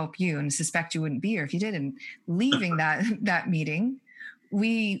certainly hope you, and suspect you wouldn't be here if you didn't, leaving that meeting,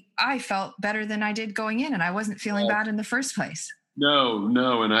 I felt better than I did going in, and I wasn't feeling bad in the first place. No,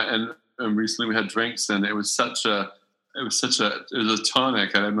 and recently we had drinks, and it was a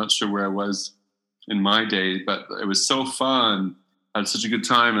tonic, and I'm not sure where I was in my day, but it was so fun. I had such a good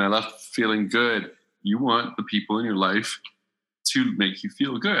time, and I left feeling good. You want the people in your life to make you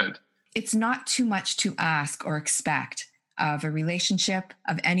feel good. It's not too much to ask or expect of a relationship,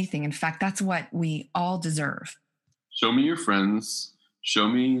 of anything. In fact, that's what we all deserve. Show me your friends. Show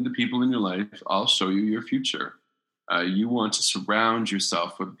me the people in your life. I'll show you your future. You want to surround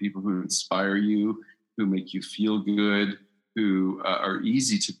yourself with people who inspire you, who make you feel good, who are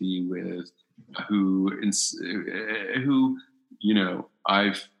easy to be with, who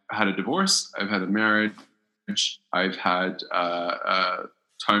I've had a divorce, I've had a marriage, I've had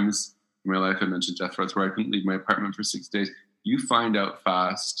times in my life, I mentioned death threats, where I couldn't leave my apartment for 6 days. You find out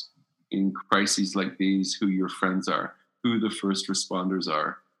fast in crises like these who your friends are, who the first responders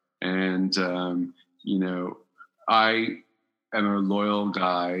are. And, I am a loyal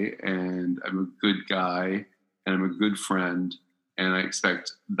guy, and I'm a good guy, and I'm a good friend, and I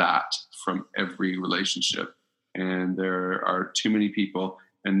expect that from every relationship. And there are too many people.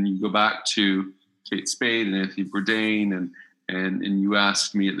 And you go back to Kate Spade and Anthony Bourdain, and you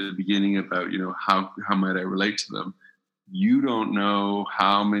asked me at the beginning about, how might I relate to them? You don't know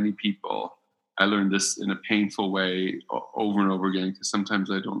how many people I learned this in a painful way over and over again, because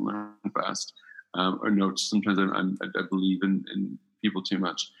sometimes I don't learn fast, or no, sometimes I believe in people too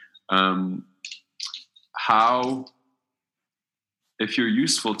much. How, if you're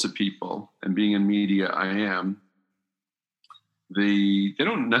useful to people, and being in media, I am, they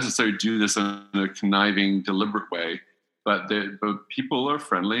don't necessarily do this in a conniving, deliberate way, but people are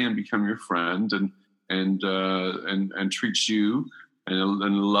friendly and become your friend and treat you in a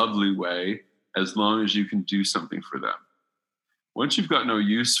lovely way, as long as you can do something for them. Once you've got no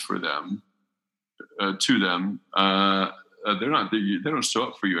use for them, they don't show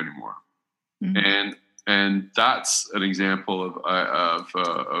up for you anymore. Mm-hmm. And that's an example of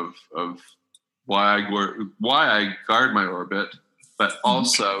why I guard my orbit, but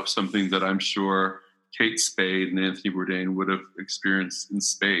also something that I'm sure Kate Spade and Anthony Bourdain would have experienced in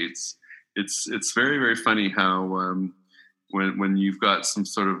spades. It's very, very funny how when you've got some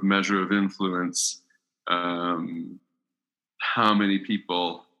sort of measure of influence, how many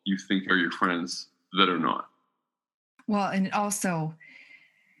people you think are your friends that are not. Well, and also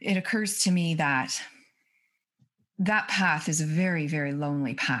it occurs to me that path is a very, very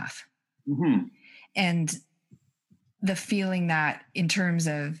lonely path. Mm-hmm. And the feeling that in terms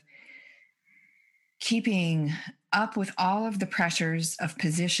of keeping up with all of the pressures of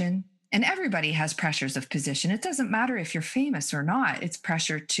position, and everybody has pressures of position. It doesn't matter if you're famous or not. It's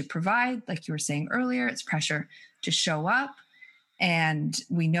pressure to provide, like you were saying earlier. It's pressure to show up. And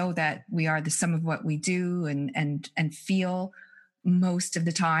we know that we are the sum of what we do and feel most of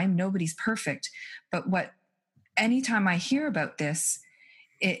the time. Nobody's perfect. But anytime I hear about this,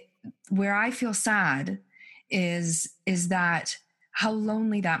 where I feel sad is that how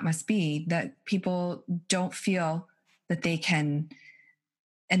lonely that must be, that people don't feel that they can,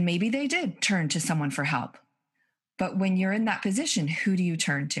 and maybe they did turn to someone for help. But when you're in that position, who do you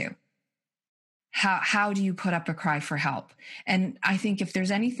turn to? How do you put up a cry for help? And I think if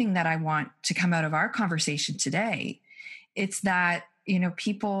there's anything that I want to come out of our conversation today, it's that,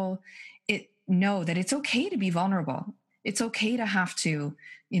 people know that it's okay to be vulnerable. It's okay to have to,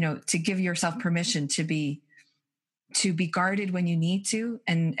 to give yourself permission to be guarded when you need to,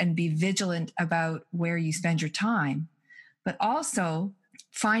 and be vigilant about where you spend your time, but also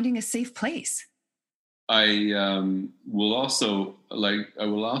finding a safe place. I will also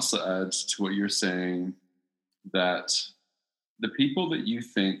add to what you're saying, that the people that you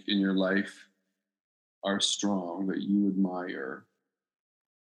think in your life are strong, that you admire,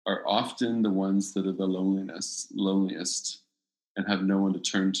 are often the ones that are the loneliest and have no one to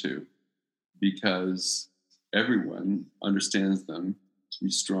turn to, because everyone understands them to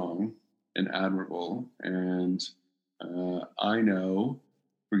be strong and admirable. And I know,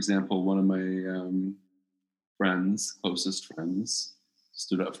 for example, one of my closest friends,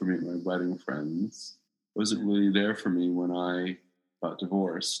 stood up for me at my wedding. Friends wasn't really there for me when I got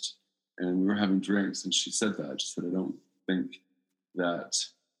divorced, and we were having drinks, and she said that. She said, I don't think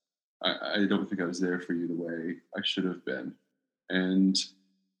I was there for you the way I should have been. And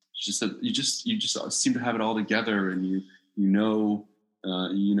she said, you just seem to have it all together, and you've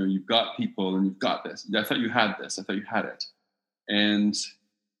got people, and you've got this. I thought you had this. I thought you had it. And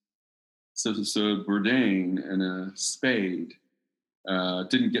so Bourdain and Spade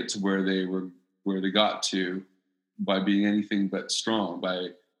didn't get to where they got to by being anything but strong, by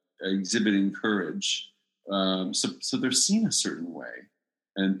exhibiting courage. So they're seen a certain way,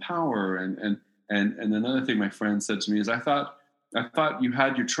 and power. And another thing my friend said to me is, I thought you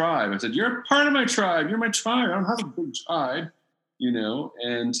had your tribe. I said, you're a part of my tribe. You're my tribe. I don't have a big tribe,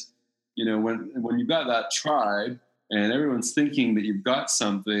 And when you've got that tribe, and everyone's thinking that you've got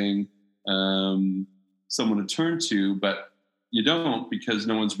something, someone to turn to, but you don't, because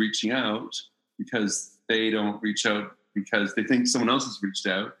no one's reaching out, because they don't reach out because they think someone else has reached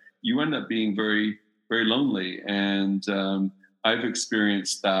out, you end up being very, very lonely. And I've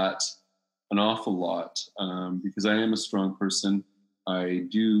experienced that an awful lot, because I am a strong person. I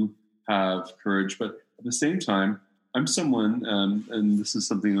do have courage, but at the same time, I'm someone, and this is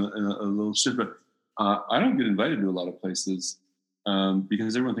something a little shit, but I don't get invited to a lot of places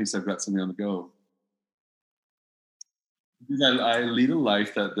because everyone thinks I've got something on the go. I lead a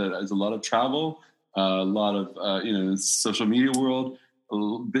life that has a lot of travel, a lot of social media world. A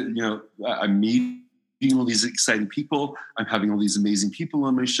little bit, I'm meeting all these exciting people. I'm having all these amazing people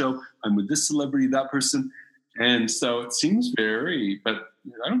on my show. I'm with this celebrity, that person, and so it seems but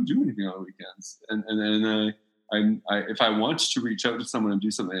I don't do anything on the weekends. And if I want to reach out to someone and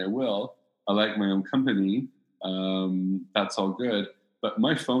do something, I will. I like my own company. That's all good. But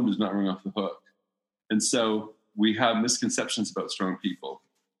my phone does not ring off the hook. And so we have misconceptions about strong people.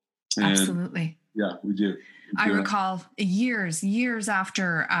 And Absolutely. yeah, we do. I recall years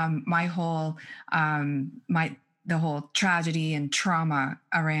after the whole tragedy and trauma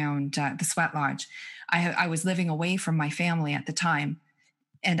around the Sweat Lodge. I was living away from my family at the time.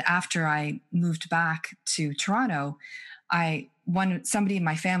 And after I moved back to Toronto, somebody in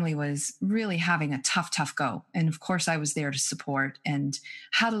my family was really having a tough go. And of course I was there to support and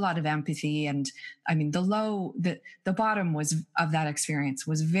had a lot of empathy. And I mean, the bottom of that experience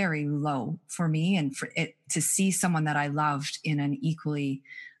was very low for me. And for it to see someone that I loved in an equally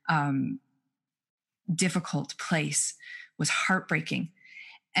difficult place was heartbreaking.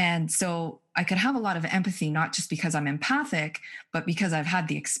 And so I could have a lot of empathy, not just because I'm empathic, but because I've had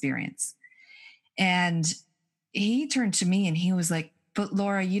the experience. And he turned to me and he was like, "But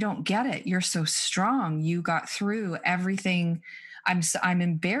Laura, you don't get it. You're so strong. You got through everything. I'm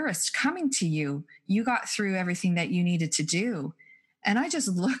embarrassed coming to you. You got through everything that you needed to do." And I just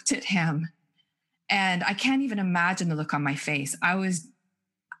looked at him and I can't even imagine the look on my face. I was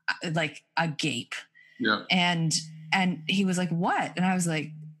like agape. Yeah. And he was like, "What?" And I was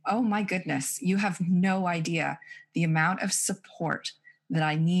like, "Oh my goodness, you have no idea the amount of support that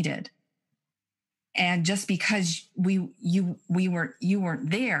I needed. And just because you weren't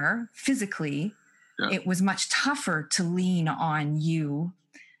there physically, yeah, it was much tougher to lean on you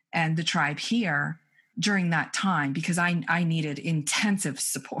and the tribe here during that time because I needed intensive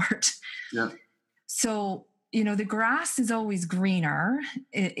support." Yeah. So, the grass is always greener.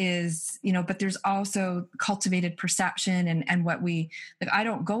 It is, but there's also cultivated perception and what I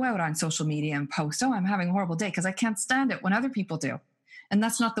don't go out on social media and post, "Oh, I'm having a horrible day," because I can't stand it when other people do. And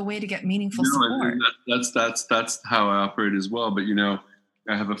that's not the way to get meaningful support. That's how I operate as well. But,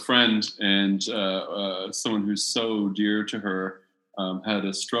 I have a friend and someone who's so dear to her had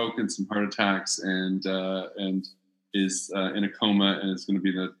a stroke and some heart attacks and is in a coma and is going to be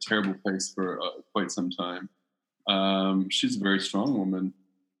in a terrible place for quite some time. She's a very strong woman,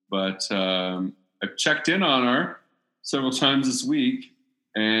 but I've checked in on her several times this week,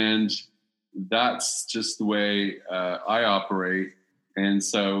 and that's just the way I operate. And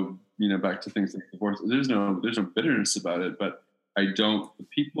so, back to things like divorce, there's no bitterness about it, but the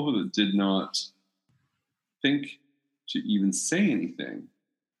people that did not think to even say anything,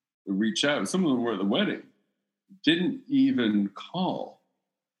 reach out, some of them were at the wedding, didn't even call.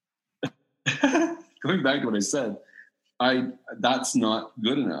 Going back to what I said, that's not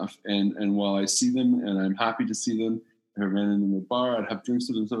good enough. And while I see them and I'm happy to see them, I ran into the bar, I'd have drinks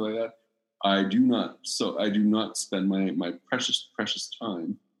with them, stuff like that. I do not spend my precious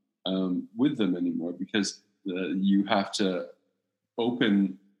time with them anymore because you have to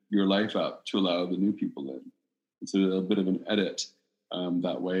open your life up to allow the new people in. It's a bit of an edit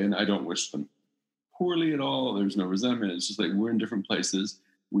that way, and I don't wish them poorly at all. There's no resentment. It's just like we're in different places.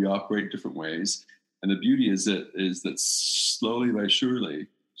 We operate different ways. And the beauty is that slowly but surely,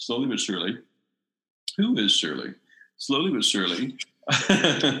 who is Shirley? Slowly but surely,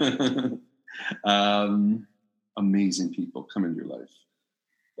 amazing people come into your life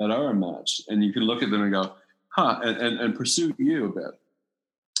that are a match. And you can look at them and go, and pursue you a bit.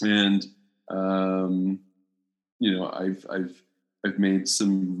 And, I've made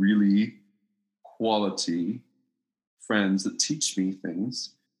some really quality friends that teach me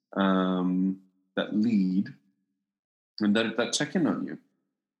things, that lead and that check in on you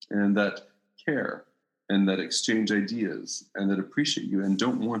and that care and that exchange ideas and that appreciate you and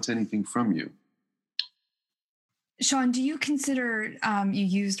don't want anything from you. Sean, do you consider, you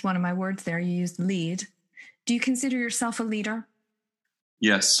used one of my words there, you used lead. Do you consider yourself a leader?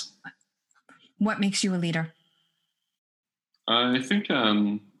 Yes. What makes you a leader? I think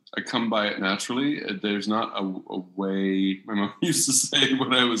I come by it naturally. There's not a way. My mom used to say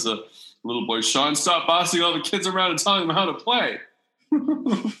when I was a little boy, "Sean, stop bossing all the kids around and telling them how to play."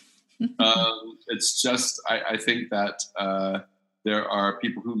 It's just, I think that there are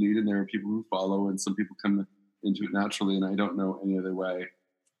people who lead and there are people who follow, and some people come into it naturally, and I don't know any other way.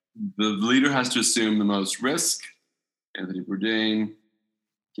 The leader has to assume the most risk. Anthony Bourdain,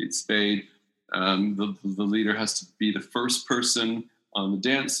 Kate Spade. The leader has to be the first person on the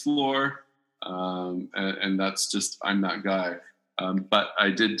dance floor, and that's just, I'm that guy. But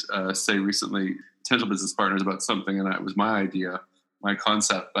I did say recently, potential business partners about something, and it was my idea, my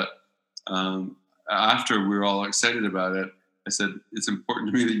concept. But after we were all excited about it, I said, it's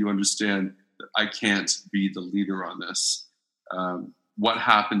important to me that you understand that I can't be the leader on this. What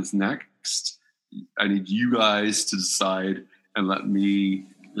happens next? I need you guys to decide and let me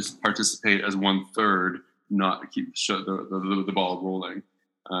just participate as 1/3, not keep the ball rolling.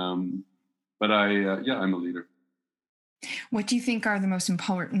 But I'm a leader. What do you think are the most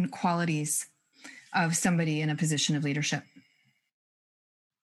important qualities of somebody in a position of leadership?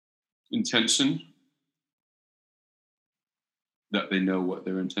 Intention, that they know what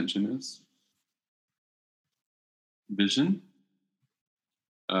their intention is. Vision,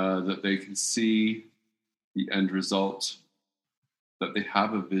 that they can see the end result, that they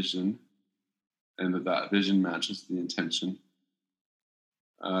have a vision, and that vision matches the intention.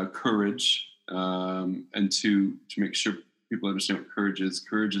 Courage, and to make sure people understand what courage is.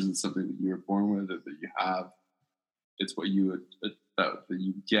 Courage isn't something that you are born with or that you have. It's what you that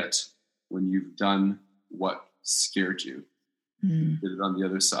you get when you've done what scared you. You did it on the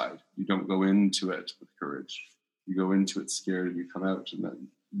other side. You don't go into it with courage. You go into it scared and you come out, and then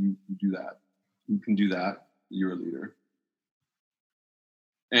you do that. You can do that. You're a leader.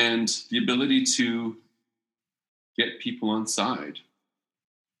 And the ability to get people on side,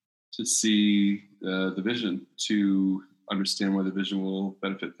 to see the vision, to understand why the vision will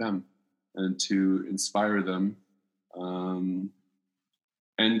benefit them, and to inspire them, and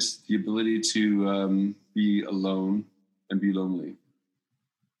the ability to be alone and be lonely.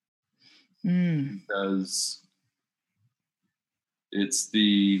 Because it's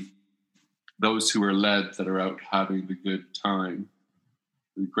those who are led that are out having the good time.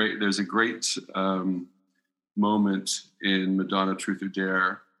 There's a great moment in Madonna Truth or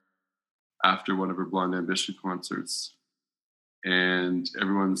Dare after one of her Blonde Ambition concerts, and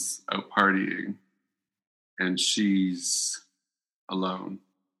everyone's out partying, and she's alone.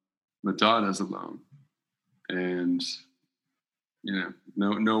 Madonna's alone, and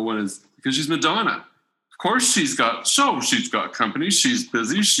no one is, because she's Madonna. Of course, she's got company. She's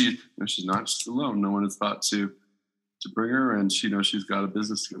busy. She's not just alone. No one has thought to bring her, and she knows she's got a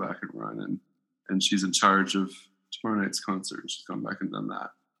business to go back and run, and she's in charge of tomorrow night's concert. She's gone back and done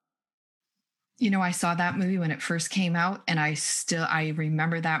that. I saw that movie when it first came out, and I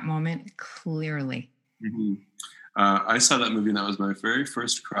remember that moment clearly. Mm-hmm. I saw that movie, and that was my very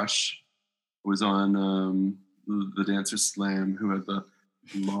first crush. It was on the dancer Slam, who had the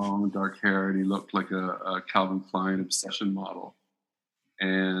long dark hair, and he looked like a Calvin Klein Obsession model.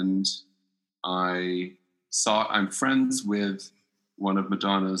 And I'm friends with one of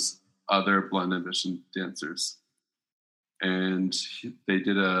Madonna's other Blonde Ambition dancers, and they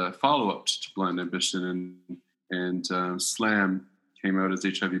did a follow-up to Blonde Ambition, and Slam came out as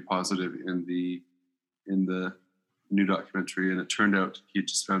HIV positive in the new documentary, and it turned out he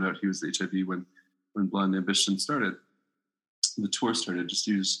just found out he was HIV when Blonde Ambition started. The tour started,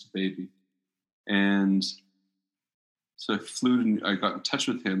 he was just a baby. And so I got in touch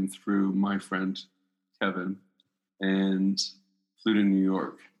with him through my friend Kevin, and flew to New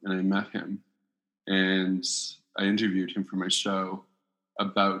York, and I met him, and I interviewed him for my show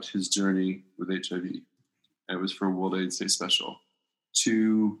about his journey with HIV. And it was for World AIDS Day special.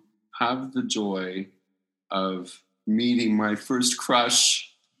 To have the joy of meeting my first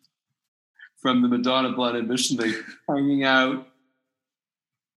crush from the Madonna Blonde Ambition Day, hanging out,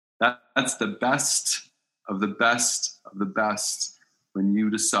 that's the best of the best of the best, when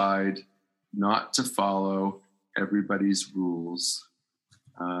you decide not to follow everybody's rules,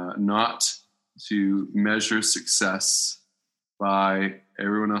 not to measure success by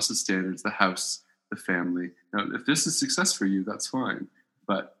everyone else's standards, the house, the family. Now, if this is success for you, that's fine.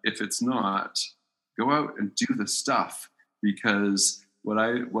 But if it's not, go out and do the stuff, because what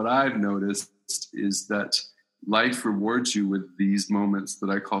I've noticed is that life rewards you with these moments that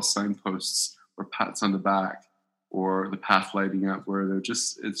I call signposts, or pats on the back, or the path lighting up, where it's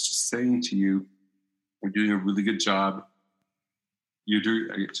just saying to you, you're doing a really good job.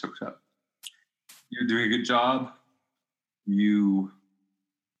 I get choked up. You're doing a good job. You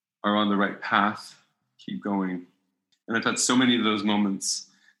are on the right path. Keep going. And I've had so many of those moments.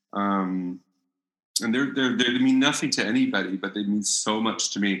 And they mean nothing to anybody, but they mean so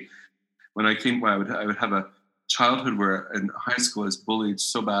much to me. When I would have a childhood where in high school I was bullied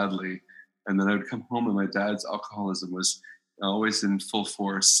so badly, and then I would come home and my dad's alcoholism was always in full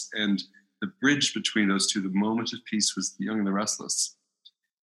force. And the bridge between those two, the moment of peace, was The Young and the Restless.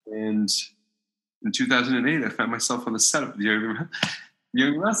 And in 2008, I found myself on the set of The Young and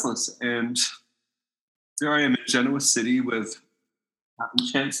the Restless. And there I am in Genoa City with Captain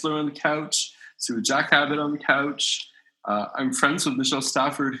Chancellor on the couch, Sue Jack Abbott on the couch. I'm friends with Michelle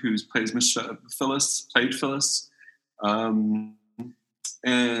Stafford, who plays Phyllis.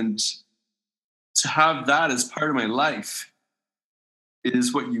 And to have that as part of my life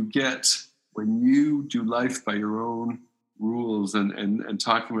is what you get when you do life by your own rules, and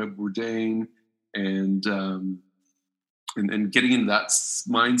talking about Bourdain and getting into that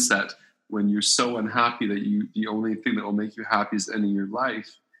mindset when you're so unhappy that the only thing that will make you happy is ending your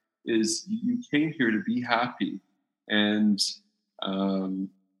life, is you came here to be happy. And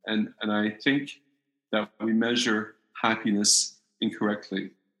I think that we measure happiness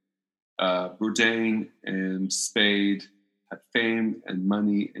incorrectly. Bourdain and Spade had fame and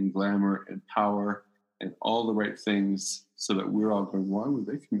money and glamour and power and all the right things, so that we're all going, why would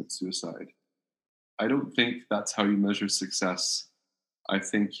they commit suicide? I don't think that's how you measure success. I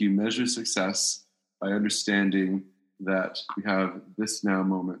think you measure success by understanding that we have this now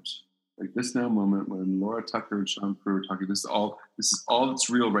moment. Like this now moment when Laura Tucker and Sean Prue are talking, this is all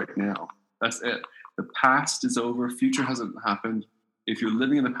that's real right now. That's it. The past is over. Future hasn't happened. If you're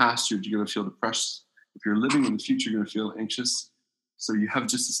living in the past, you're going to feel depressed. If you're living in the future, you're going to feel anxious. So you have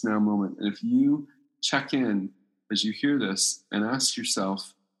just this now moment. And if you check in as you hear this and ask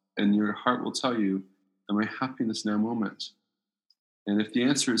yourself, and your heart will tell you, am I happy in this now moment? And if the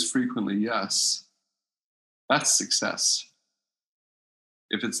answer is frequently yes, that's success.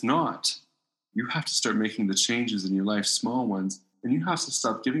 If it's not, you have to start making the changes in your life, small ones, and you have to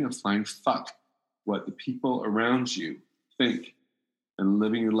stop giving a flying fuck what the people around you think and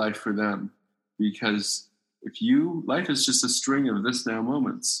living your life for them. Because life is just a string of this now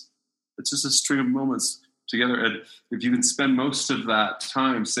moments. It's just a string of moments together. And if you can spend most of that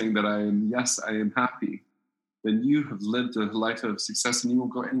time saying that I am happy, then you have lived a life of success, and you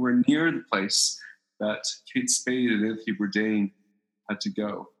won't go anywhere near the place that Kate Spade and Anthony Bourdain had to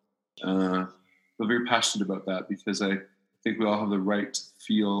go. I feel very passionate about that, because I think we all have the right to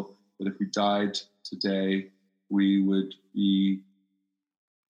feel that if we died today, we would be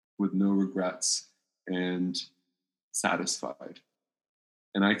with no regrets and satisfied.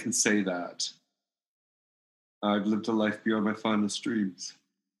 And I can say that I've lived a life beyond my fondest dreams.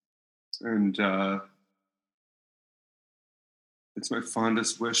 And it's my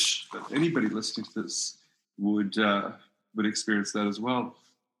fondest wish that anybody listening to this would experience that as well.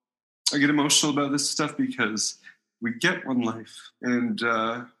 I get emotional about this stuff because we get one life, and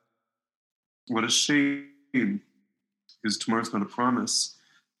what a shame, because tomorrow's not a promise,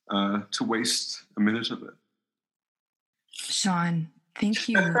 to waste a minute of it. Sean, thank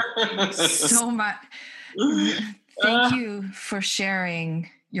you so much. Thank you for sharing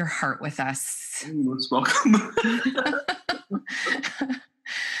your heart with us. You're most welcome.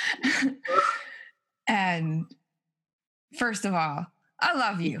 And first of all, I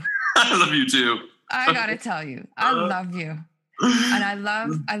love you. I love you too. I gotta tell you, I love you. And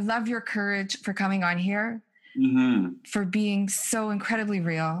I love your courage for coming on here, for being so incredibly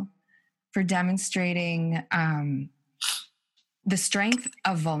real, for demonstrating the strength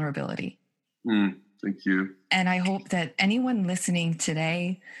of vulnerability. Thank you. And I hope that anyone listening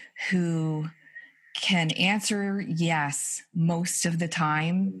today who can answer yes most of the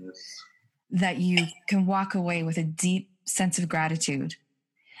time, that you can walk away with a deep sense of gratitude.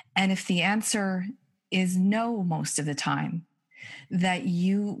 And if the answer is no most of the time, that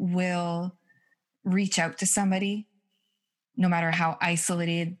you will reach out to somebody, no matter how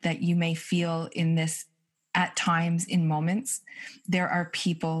isolated that you may feel in this at times, in moments. There are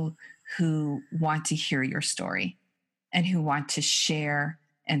people who want to hear your story and who want to share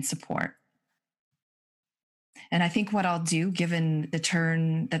and support. And I think what I'll do, given the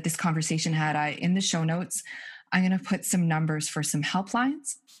turn that this conversation had, in the show notes, I'm going to put some numbers for some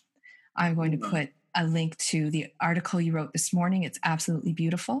helplines. I'm going to put a link to the article you wrote this morning. It's absolutely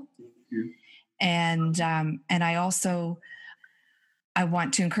beautiful. Thank you. And I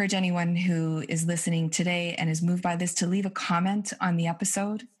want to encourage anyone who is listening today and is moved by this to leave a comment on the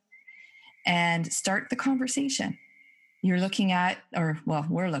episode and start the conversation. You're looking at,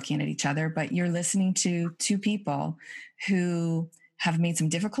 we're looking at each other, but you're listening to two people who have made some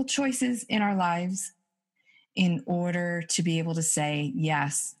difficult choices in our lives in order to be able to say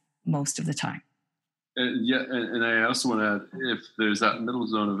yes most of the time. And I also want to add, if there's that middle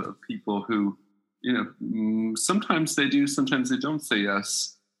zone of people who, sometimes they do, sometimes they don't say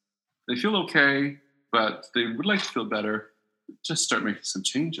yes. They feel okay, but they would like to feel better. Just start making some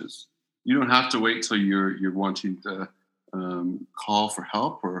changes. You don't have to wait till you're wanting to call for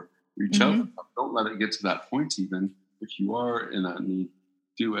help or reach out. Don't let it get to that point. Even if you are in that need,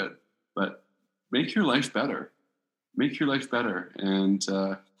 do it. But make your life better. Make your life better. And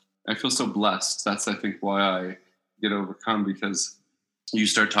I feel so blessed. That's, I think, why I get overcome, because you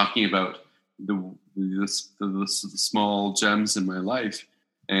start talking about the small gems in my life,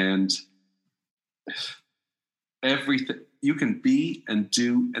 and everything. You can be and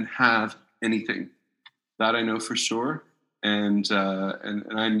do and have anything. That I know for sure. And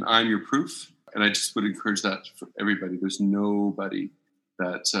I'm your proof. And I just would encourage that for everybody. There's nobody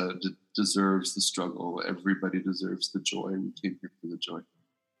that deserves the struggle. Everybody deserves the joy. We came here for the joy.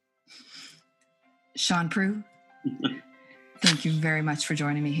 Sean Prue, thank you very much for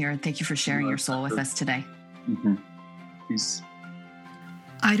joining me here, and thank you for sharing your soul with us today. Mm-hmm. Peace.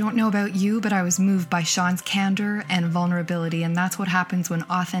 I don't know about you, but I was moved by Sean's candor and vulnerability, and that's what happens when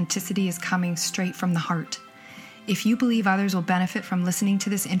authenticity is coming straight from the heart. If you believe others will benefit from listening to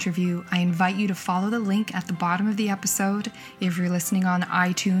this interview, I invite you to follow the link at the bottom of the episode. If you're listening on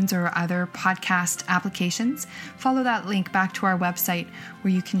iTunes or other podcast applications, follow that link back to our website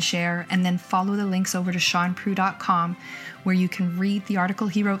where you can share, and then follow the links over to seanprue.com where you can read the article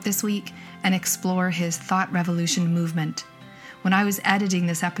he wrote this week and explore his thought revolution movement. When I was editing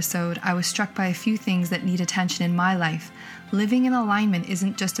this episode, I was struck by a few things that need attention in my life. Living in alignment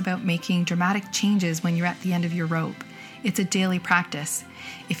isn't just about making dramatic changes when you're at the end of your rope. It's a daily practice.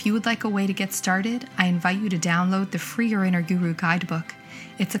 If you would like a way to get started, I invite you to download the Free Your Inner Guru guidebook.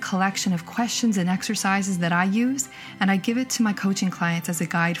 It's a collection of questions and exercises that I use, and I give it to my coaching clients as a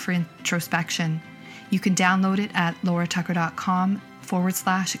guide for introspection. You can download it at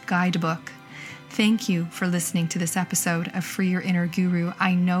lauratucker.com/guidebook. Thank you for listening to this episode of Free Your Inner Guru.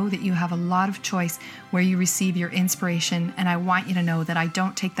 I know that you have a lot of choice where you receive your inspiration, and I want you to know that I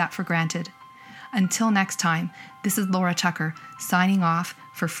don't take that for granted. Until next time, this is Laura Tucker signing off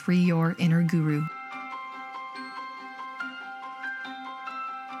for Free Your Inner Guru.